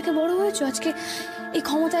ছোট থেকে বড় হয়েছো, আজকে এই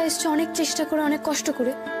ক্ষমতায় এসছো অনেক চেষ্টা করে, অনেক কষ্ট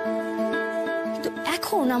করে। কিন্তু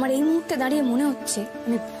এখন আমার এই মুহূর্তে দাঁড়িয়ে মনে হচ্ছে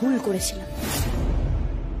আমি ভুল করেছিলাম।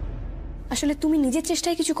 আসলে তুমি নিজের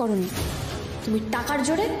চেষ্টায় কিছু করোনি, তুমি টাকার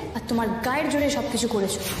জোরে আর তোমার গায়ের জোরে সবকিছু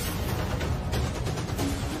করেছো।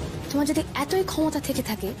 তোমার যদি এতই ক্ষমতা থেকে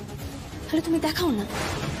থাকে তাহলে তুমি দেখাও না।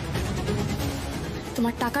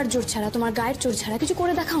 তোমার টাকার জোর ছাড়া, তোমার গায়ের জোর ছাড়া কিছু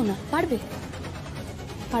করে দেখাও না। পারবে?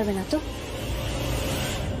 পারবে না তো?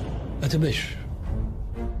 আচ্ছা বেশ,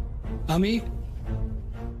 আমি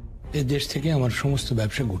এই দেশ থেকে আমার সমস্ত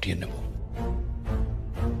ব্যবসা গুটিয়ে নেব,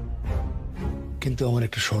 কিন্তু আমার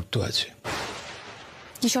একটা শর্ত আছে।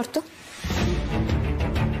 কি শর্ত?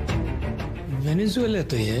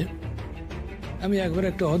 ভেনেজুয়েলাতে আমি একবার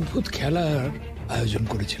একটা অদ্ভুত খেলার আয়োজন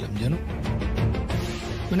করেছিলাম, জানো?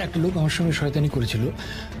 মানে একটা লোক আমার সঙ্গে শয়তানি করেছিল,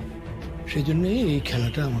 সেই জন্যই এই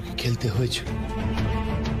খেলাটা আমাকে খেলতে হয়েছিল।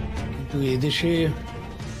 কিন্তু এদেশে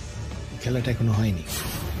খেলাটা এখনো হয়নি,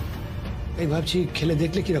 তাই ভাবছি খেলে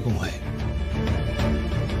দেখলে কিরকম হয়।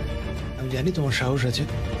 আমি জানি তোমার সাহস আছে,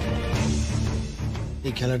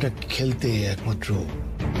 এই খেলাটা খেলতে একমাত্র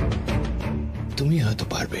তুমি হয়তো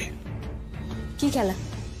পারবে। কি খেলা?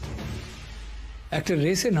 একটা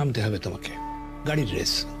রেসে নামতে হবে তোমাকে, গাড়ির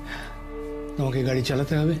রেস। তোমাকে গাড়ি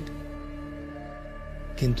চালাতে হবে,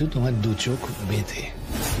 কিন্তু তোমার দু চোখ বেঁধে।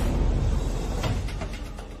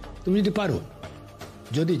 তুমি যদি পারো,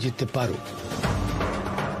 যদি জিততে পারো,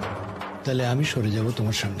 তাহলে আমি সরে যাব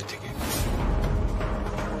তোমার সামনে থেকে।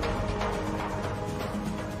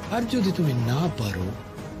 আর যদি তুমি না পারো,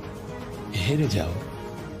 হেরে যাও,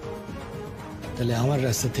 তাহলে আমার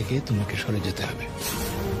রাস্তা থেকে তোমাকে সরে যেতে হবে।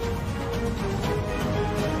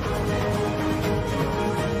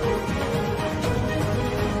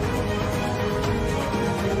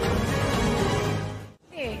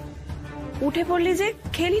 উঠে পড়লি যে,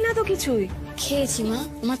 খেলি না তো কিছুই? খেয়েছি মা,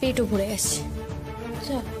 আমার পেটও ভরে গেছে।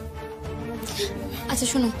 আচ্ছা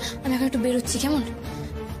শোনো, আমি এখন একটু বেরোচ্ছি, কেমন?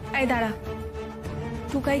 এই দাঁড়া,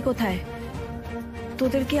 টুকাই কোথায়?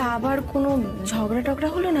 তোদের কি আবার কোনো ঝগড়া টগড়া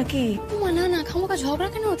হলো নাকি? না না, খামোকা ঝগড়া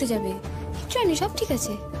কেন হতে যাবে? কিচ্ছু হয়নি, সব ঠিক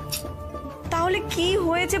আছে। তাহলে কি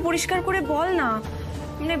হয়েছে পরিষ্কার করে বল না।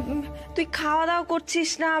 মানে তুই খাওয়া দাওয়া করছিস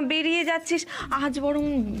না, বেরিয়ে যাচ্ছিস, আজ বরং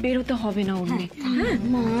বেরোতে হবে না উর্মি? হ্যাঁ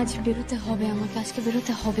মা, আজ বেরোতে হবে আমাকে, আজকে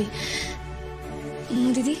বেরোতে হবে।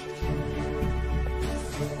 দিদি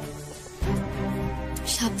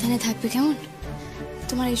সাবধানে থাকবে, কেমন?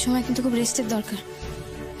 তোমার এই সময় কিন্তু খুব রেস্টের দরকার।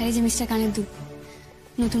 আর এই যে মিস্টার কানের দুধ,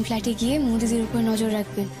 নতুন ফ্ল্যাটে গিয়ে দিদির উপর নজর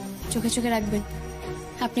রাখবেন, চোখে চোখে রাখবেন।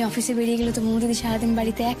 আপনি অফিসে বেরিয়ে গেলে তো দিদি সারাদিন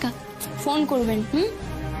বাড়িতে একা, ফোন করবেন।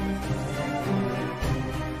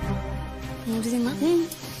 দিদি মা,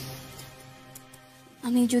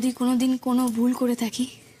 আমি যদি কোনোদিন কোনো ভুল করে থাকি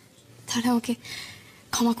তাহলে আমাকে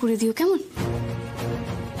ক্ষমা করে দিও, কেমন?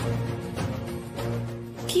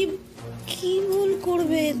 কি কি ভুল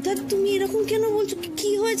করবে? তা তুমি এরকম কেন বলছো? কি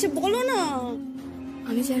হয়েছে বলো না।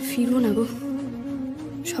 আমি যে আর ফিরবো না গো,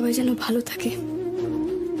 সবাই যেন ভালো থাকে।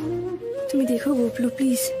 তুমি দেখো গোপলু,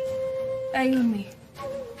 প্লিজ। এই উর্মি,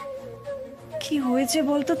 কি হয়েছে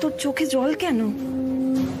বলতো? তোর চোখে জল কেন?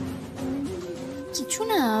 কিছু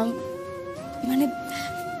না, মানে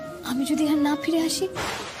আমি যদি আর না ফিরে আসি।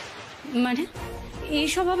 মানে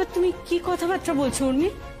এইসব আবার তুমি কি কথাবার্তা বলছো উর্মি?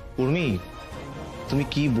 উর্মি, তুমি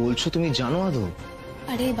কি বলছো তুমি জানো আদৌ?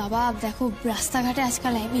 আরে বাবা দেখো, রাস্তাঘাটে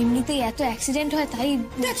আজকাল এমনিতেই এত অ্যাক্সিডেন্ট হয়, তাই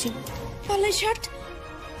বলছি। পালাই শার্ট,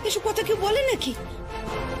 এসব কথা কেউ বলে নাকি?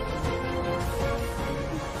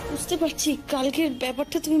 বুঝতে পারছি কালকের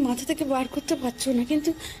ব্যাপারটা তুমি মাথা থেকে বার করতে পারছো না, কিন্তু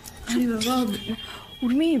আরে বাবা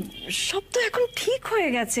উর্মি, সব তো এখন ঠিক হয়ে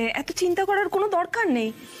গেছে, এত চিন্তা করার কোনো দরকার নেই।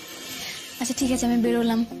 আচ্ছা ঠিক আছে, আমি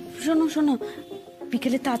বেরোলাম। শোনো শোনো,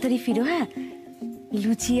 বিকেলে তাড়াতাড়ি ফিরো। হ্যাঁ,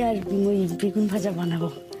 লুচি আর ওই বেগুন ভাজা বানাবো,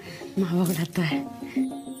 মা বাবার তো।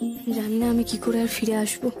 জানি না আমি কি করে আর ফিরে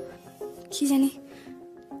আসবো, কি জানি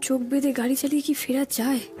চোখ বেঁধে গাড়ি চালিয়ে কি ফেরা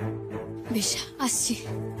যায়। বেশ, আসছি।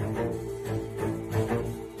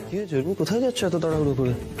 কি হয়েছে? কোথায় যাচ্ছ এত তাড়াহুড়ো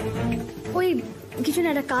করে? ওই কিছু না,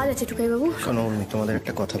 একটা কাজ আছে টুকাই বাবু। শোনো উর্মি, তোমাদের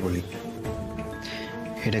একটা কথা বলি,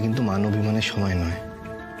 এটা কিন্তু মান অভিমানের সময় নয়।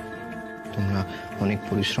 তোমরা অনেক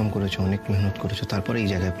পরিশ্রম করেছো, অনেক মেহনত করেছো, তারপরে এই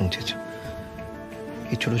জায়গায় পৌঁছেছো।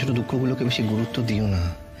 এই ছোট ছোট দুঃখগুলোকে বেশি গুরুত্ব দিও না।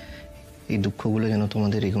 এই দুঃখগুলো যেন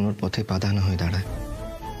তোমাদের এগোনোর পথে বাধা না হয়ে দাঁড়ায়।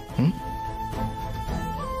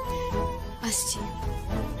 আসছি।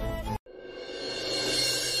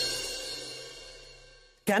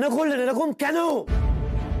 কেন করলেন এরকম? কেন?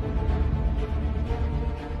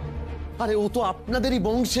 আরে ও তো আপনাদেরই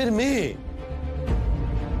বংশের মেয়ে,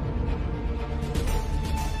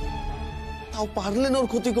 তাও পারলেন ওর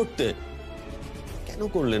ক্ষতি করতে। কেন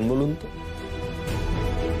করলেন বলুন তো?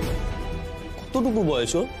 কতটুকু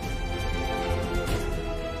বয়স ওর?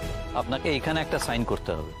 আপনাকে এখানে একটা সাইন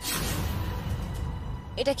করতে হবে।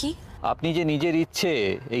 এটা কি? আপনি যে নিজের ইচ্ছে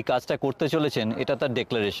এই কাজটা করতে চলেছেন, এটা তার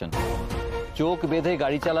ডেক্লারেশন। চোখ বেঁধে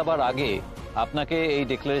গাড়ি চালাবার আগে আপনাকে এই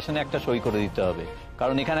ডেক্লারেশনে একটা সই করে দিতে হবে,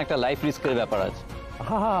 কারণ এখানে একটা লাইফ রিস্কের ব্যাপার আছে।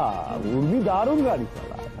 উর্মি দারুণ গাড়ি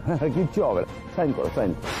চালায়, কিচ্ছু হবে না। সাইন করো,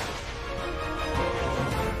 সাইন।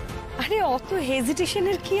 আরে অত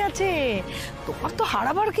হেজিটেশনের কি আছে? তোমার তো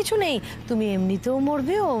হারাবার কিছু নেই, তুমি এমনিতেও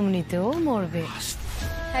মরবে অমনিতেও মরবে।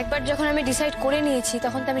 একবার যখন আমি ডিসাইড করে নিয়েছি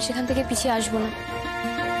তখন তো আমি সেখান থেকে পিছিয়ে আসবো না।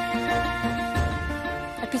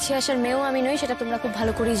 আর পিছিয়ে আসার মেয়েও আমি নই, সেটা তোমরা খুব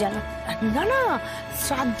ভালো করেই জানো। না না,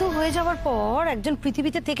 শ্রাদ্ধ হয়ে যাওয়ার পর একজন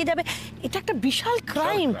পৃথিবীতে থেকে যাবে, এটা একটা বিশাল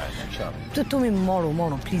ক্রাইম। তো তুমি মরো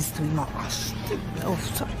মরো প্লিজ, তুমি মরো।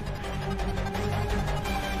 সরি।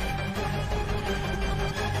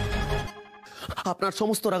 আপনার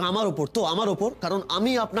সমস্ত রাগ আমার ওপর তো, আমার ওপর, কারণ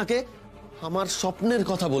আমি আপনাকে আমার স্বপ্নের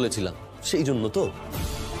কথা বলেছিলাম, সেই জন্য তো।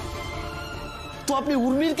 তো আপনি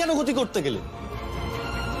উর্মির কেন ক্ষতি করতে গেলেন?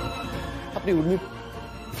 আপনি উর্মির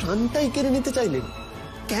প্রাণটাই কেড়ে নিতে চাইলেন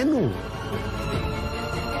কেন?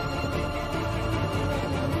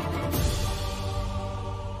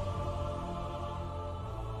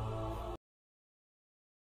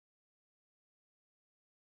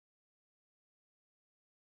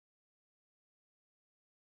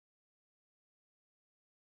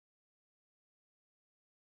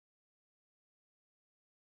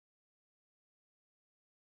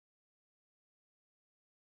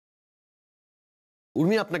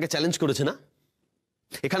 উর্মি আপনাকে চ্যালেঞ্জ করেছে না?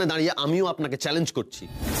 এখানে দাঁড়িয়ে আমিও আপনাকে চ্যালেঞ্জ করছি,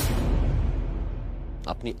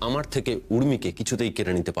 আপনি আমার থেকে উর্মিকে কিছুতেই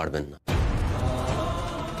কেড়ে নিতে পারবেন না।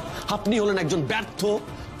 আপনি হলেন একজন ব্যর্থ,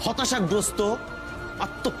 হতাশাগ্রস্ত,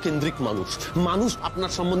 আত্মকেন্দ্রিক মানুষ। মানুষ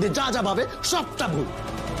আপনার সম্বন্ধে যা যা ভাবে সবটা ভুল।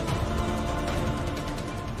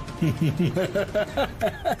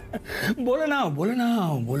 বলে নাও, বলে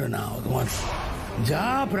নাও, বলে নাও, তোমার যা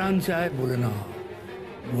প্রাণ চায় বলে নাও,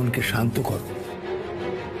 মনকে শান্ত করো।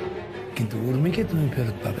 কিন্তু উর্মিকে তুমি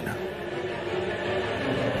ফেরত পাবে না,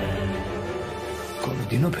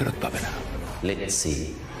 কোনোদিনও ফেরত পাবে না। Let's see.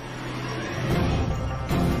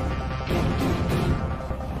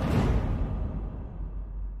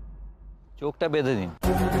 চোখটা বেঁধে দিন।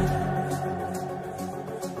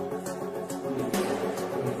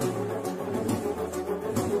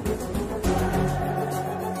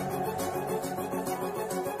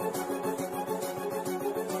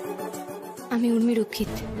 আমি উর্মি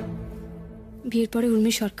রক্ষিত, বিয়ের পরে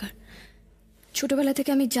উর্মি সরকার। ছোটবেলা থেকে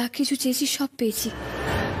আমি যা কিছু চেয়েছি সব পেয়েছি,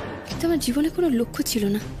 কিন্তু আমার জীবনে কোনো লক্ষ্য ছিল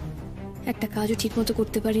না, একটা কাজও ঠিকমতো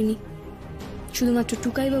করতে পারিনি। শুধুমাত্র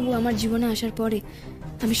টুকাইবাবু আমার জীবনে আসার পরে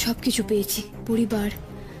আমি সব কিছু পেয়েছি। পরিবার,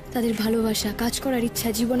 তাদের ভালোবাসা, কাজ করার ইচ্ছা,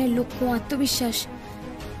 জীবনের লক্ষ্য, আত্মবিশ্বাস,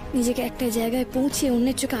 নিজেকে একটা জায়গায় পৌঁছে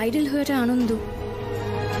অন্যের চোখে আইডল হয়ে ওঠার আনন্দ।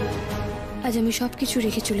 আজ আমি সব কিছু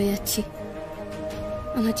রেখে চলে যাচ্ছি।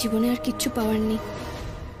 আমার জীবনে আর কিচ্ছু পাওয়ার নেই।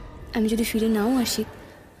 আমি যদি ফিরে নাও আসি,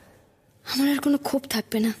 আমার আর কোনো ক্ষোভ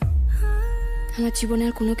থাকবে না। আমার জীবনে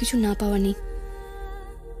আর কোনো কিছু না পাওয়া নেই,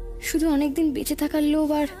 শুধু অনেকদিন বেঁচে থাকার লোভ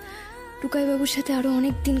আর টুকাইবাবুর সাথে আরো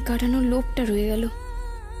অনেক দিন কাটানোর লোভটা রয়ে গেল।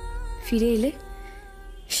 ফিরে এলে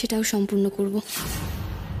সেটাও সম্পূর্ণ করব।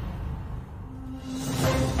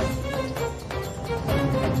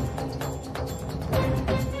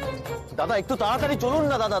 দাদা একটু তাড়াতাড়ি চলুন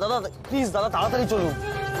না দাদা, দাদা প্লিজ দাদা তাড়াতাড়ি চলুন।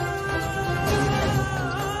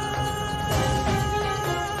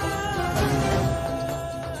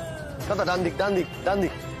 দাদা ডান দিক, ডান দিক, ডান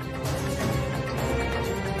দিক।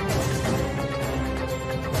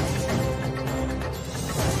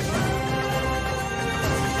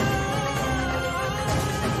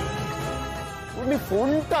 তুমি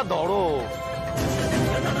ফোনটা ধরো,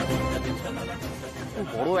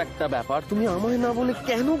 বড় একটা ব্যাপার তুমি আমায় না বলে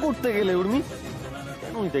কেন করতে গেলে উর্মি?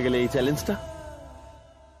 কেন নিতে গেলে এই চ্যালেঞ্জটা?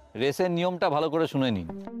 রেসের নিয়মটা ভালো করে শুনে নিন।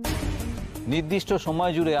 নির্দিষ্ট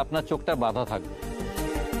সময় জুড়ে আপনার চোখটা বাঁধা থাকবে।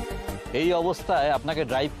 এই অবস্থায় আপনাকে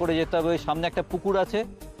ড্রাইভ করে যেতে হবে। ওই সামনে একটা পুকুর আছে,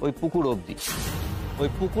 ওই পুকুর অবধি। ওই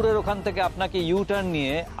পুকুরের ওখান থেকে আপনাকে ইউ টার্ন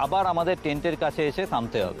নিয়ে আবার আমাদের টেন্টের কাছে এসে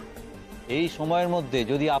থামতে হবে। এই সময়ের মধ্যে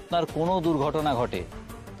যদি আপনার কোনো দুর্ঘটনা ঘটে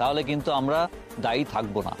তাহলে কিন্তু আমরা দায়ী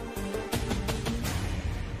থাকব না।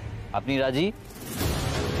 আপনি রাজি?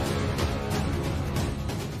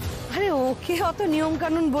 আরে ওকে অত নিয়ম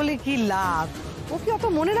কানুন বলে কি লাভ? ওকে অত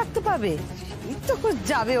মনে রাখতে পারবে? এই তো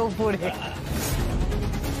যাবে ওপরে।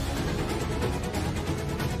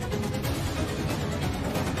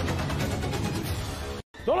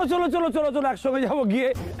 চলো চলো চলো চলো চলো একসঙ্গে যাবো, গিয়ে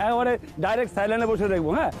একেবারে ডাইরেক্ট সাইলেন্টে বসে দেখবো।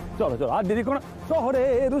 হ্যাঁ চলো চলো, আর দেরি করো। শহরে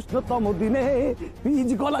উষ্ণতম দিনে বীজ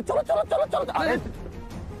গলা, চলো চলো চলো চলো। আরে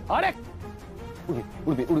আরে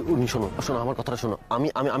উর্মি শোনো শোনো, আমার কথাটা শোনো। আমি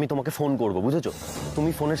আমি আমি তোমাকে ফোন করবো, বুঝেছো?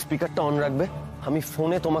 তুমি ফোনের স্পিকারটা অন রাখবে, আমি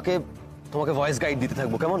ফোনে তোমাকে তোমাকে ভয়েস গাইড দিতে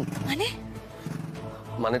থাকবো, কেমন?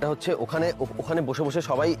 মানেটা হচ্ছে ওখানে ওখানে বসে বসে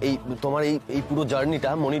সবাই এই তোমার এই পুরো জার্নিটা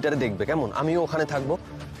মনিটরে দেখবে, কেমন? আমিও ওখানে থাকবো,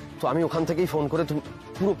 তো আমি ওখান থেকেই ফোন করে তুমি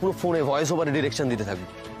পুরো পুরো ফোনে ভয়েস ওভারে ডিরেকশন দিতে থাকবো।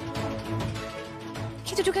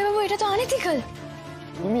 কিন্তু টুকাই বাবু, এটা তো আনএথিক্যাল।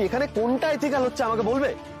 তুমি এখানে কোনটা এথিক্যাল হচ্ছে আমাকে বলবে?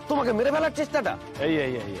 তোমাকে মেরে ফেলার চেষ্টাটা? এই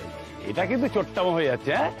এই এই এটা কিন্তু চোট্টামো হয়ে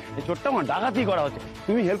যাচ্ছে। হ্যাঁ, এই চোট্টামো ডাকাতি করা হচ্ছে,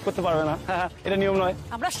 তুমি হেল্প করতে পারবে না। হ্যাঁ, এটা নিয়ম নয়।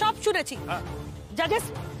 আমরা সব শুনেছি। জাজেস,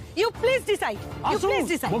 you please decide, you please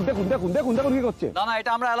decide. দেখুন দেখুন দেখুন দেখুন কি করছে। না না,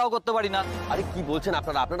 এটা আমরা অ্যালাউ করতে পারি না। আরে কি বলছেন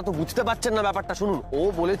আপনারা? আপনারা তো বুঝতে পারছেন না ব্যাপারটা। শুনুন, ও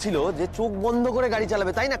বলেছিল যে চোখ বন্ধ করে গাড়ি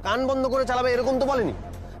চালাবে, তাই না? কান বন্ধ করে চালাবে, এরকম তো বলেনি।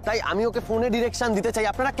 তাই আমি ওকে ফোনে ডিরেকশন দিতে চাই,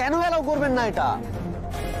 আপনারা কেন অ্যালাউ করবেন না এটা?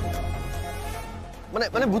 মানে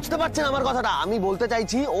মানে বুঝতে পারছেন আমার কথাটা? আমি বলতে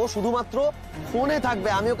চাইছি ও শুধুমাত্র ফোনে থাকবে,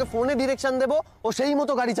 আমি ওকে ফোনে ডিরেকশন দেবো, ও সেই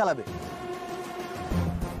মতো গাড়ি চালাবে,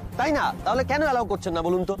 তাই না? তাহলে কেন অ্যালাউ করছেন না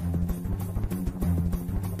বলুন তো?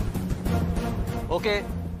 ওকে,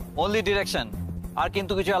 অনলি ডিরেকশন, আর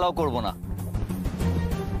কিন্তু কিছু অ্যালাউ করব না।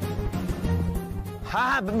 হ্যাঁ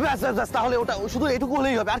হ্যাঁ, ব্যাস ব্যাস ব্যাস, তাহলে ওটা শুধু এটুকু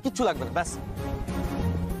হলেই হবে, আর কিচ্ছু লাগবে না, ব্যাস।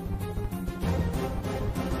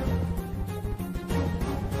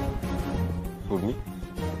 উর্মি,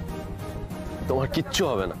 তোমার কিচ্ছু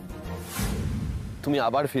হবে না, তুমি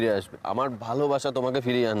আবার ফিরে আসবে, আমার ভালোবাসা তোমাকে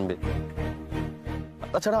ফিরিয়ে আনবে।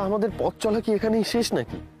 তাছাড়া আমাদের পথ চলা কি এখানেই শেষ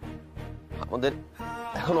নাকি? আমাদের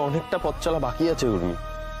এখন অনেকটা পথ চলা বাকি আছে উর্মি।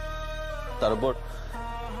 তার উপর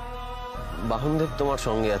বাহনদেব তোমার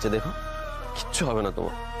সঙ্গে আছে, দেখো কিচ্ছু হবে না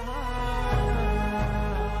তোমার।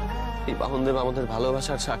 এই বাহনদেব আমাদের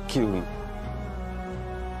ভালোবাসার সাক্ষী উর্মি।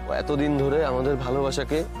 ও এতদিন ধরে আমাদের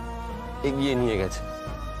ভালোবাসাকে এগিয়ে নিয়ে গেছে,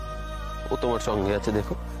 ও তোমার সঙ্গে আছে,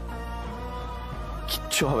 দেখো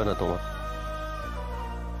কিচ্ছু হবে না তোমার,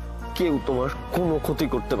 কেউ তোমার কোনো ক্ষতি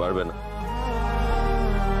করতে পারবে না।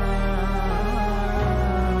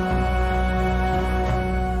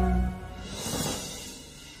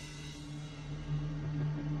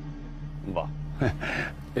 বাহ,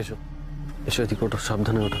 এসো এসো, এদিকে ওঠো,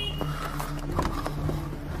 সাবধানে ওঠো,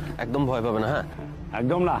 একদম ভয় পাবে না। হ্যাঁ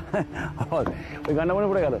একদম না। ওই গানটা মনে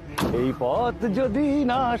পড়ে গেল, এই পথ যদি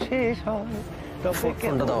না শেষ হয়।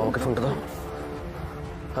 ফোনটা দাও আমাকে, ফোনটা দাও,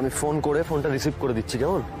 আমি ফোন করে ফোনটা রিসিভ করে দিচ্ছি,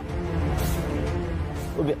 কেমন?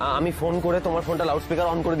 আমি ফোন করে তোমার ফোনটা লাউড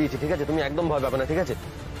স্পিকার অন করে দিয়েছি, ঠিক আছে? তুমি একদম ভয় পাবে না, ঠিক আছে?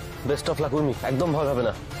 বেস্ট অফ লাক উর্মি, একদম ভয় পাবে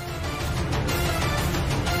না।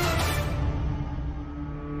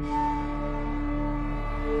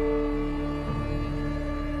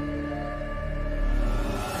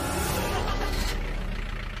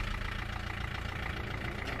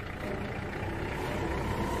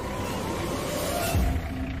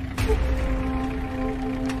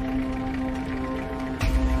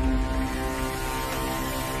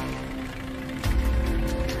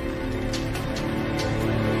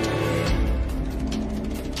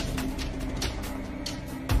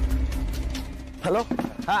 হ্যালো,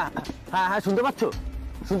 হ্যাঁ হ্যাঁ হ্যাঁ, শুনতে পাচ্ছ?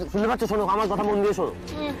 শুনতে পাচ্ছ? শোনো, আমার কথা মন দিয়ে শোনো।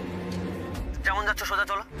 যেমন যাচ্ছ সোজা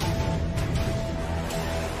চলো।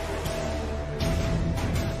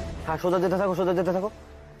 হ্যাঁ, সোজা যেতে থাকো, সোজা যেতে থাকো,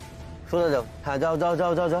 সোজা যাও। হ্যাঁ, যাও যাও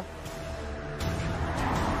যাও যাও যাও।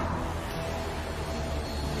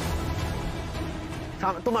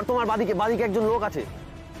 তোমার তোমার বাদিকে বাদিকে একজন লোক আছে,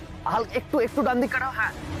 একটু একটু ডান দিক কাটাও।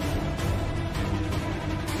 হ্যাঁ,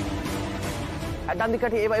 ডান দিক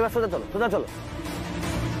কাটি, এবার সোজা চলো, সোজা চলো।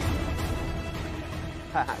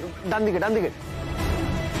 হ্যাঁ হ্যাঁ, ডান দিকে ডান দিকে।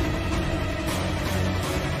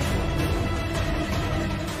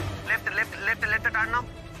 লেফটে লেফটে লেফটে লেফটে টার্ন নাও,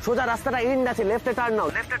 সোজা রাস্তাটা এন্ড আছে, লেফটে টার্ন নাও,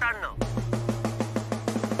 লেফটে টার্ন নাও।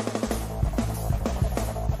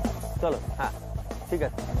 চলো, হ্যাঁ ঠিক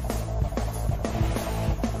আছে।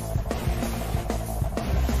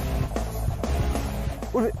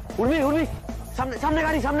 উর্মি উর্মি উর্মি, সামনে সামনে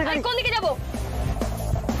গাড়ি, সামনে গাড়ি। কোন দিকে যাবো?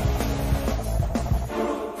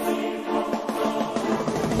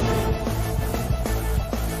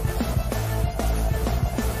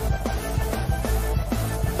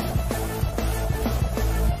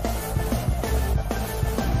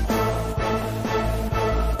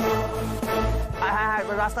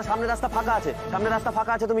 রাস্তা সামনে, রাস্তা ফাঁকা আছে, সামনে রাস্তা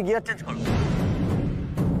ফাঁকা আছে, তুমি গিয়ার চেঞ্জ করো।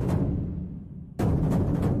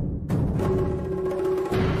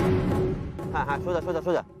 হ্যাঁ হ্যাঁ, সোজা সোজা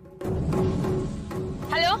সোজা।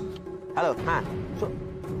 হ্যালো হ্যালো, হ্যাঁ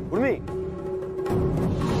উর্মি।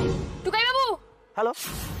 টুকাই বাবু। Hello,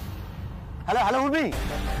 hello hello Urmi,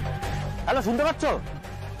 hello শুনতে পাচ্ছ?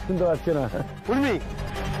 শুনতে পাচ্ছি না। উর্মি,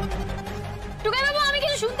 টুকাই বাবু আমি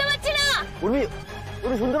কিছু শুনতে পাচ্ছি না। উর্মি,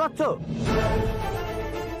 উর্মি শুনতে পাচ্ছ?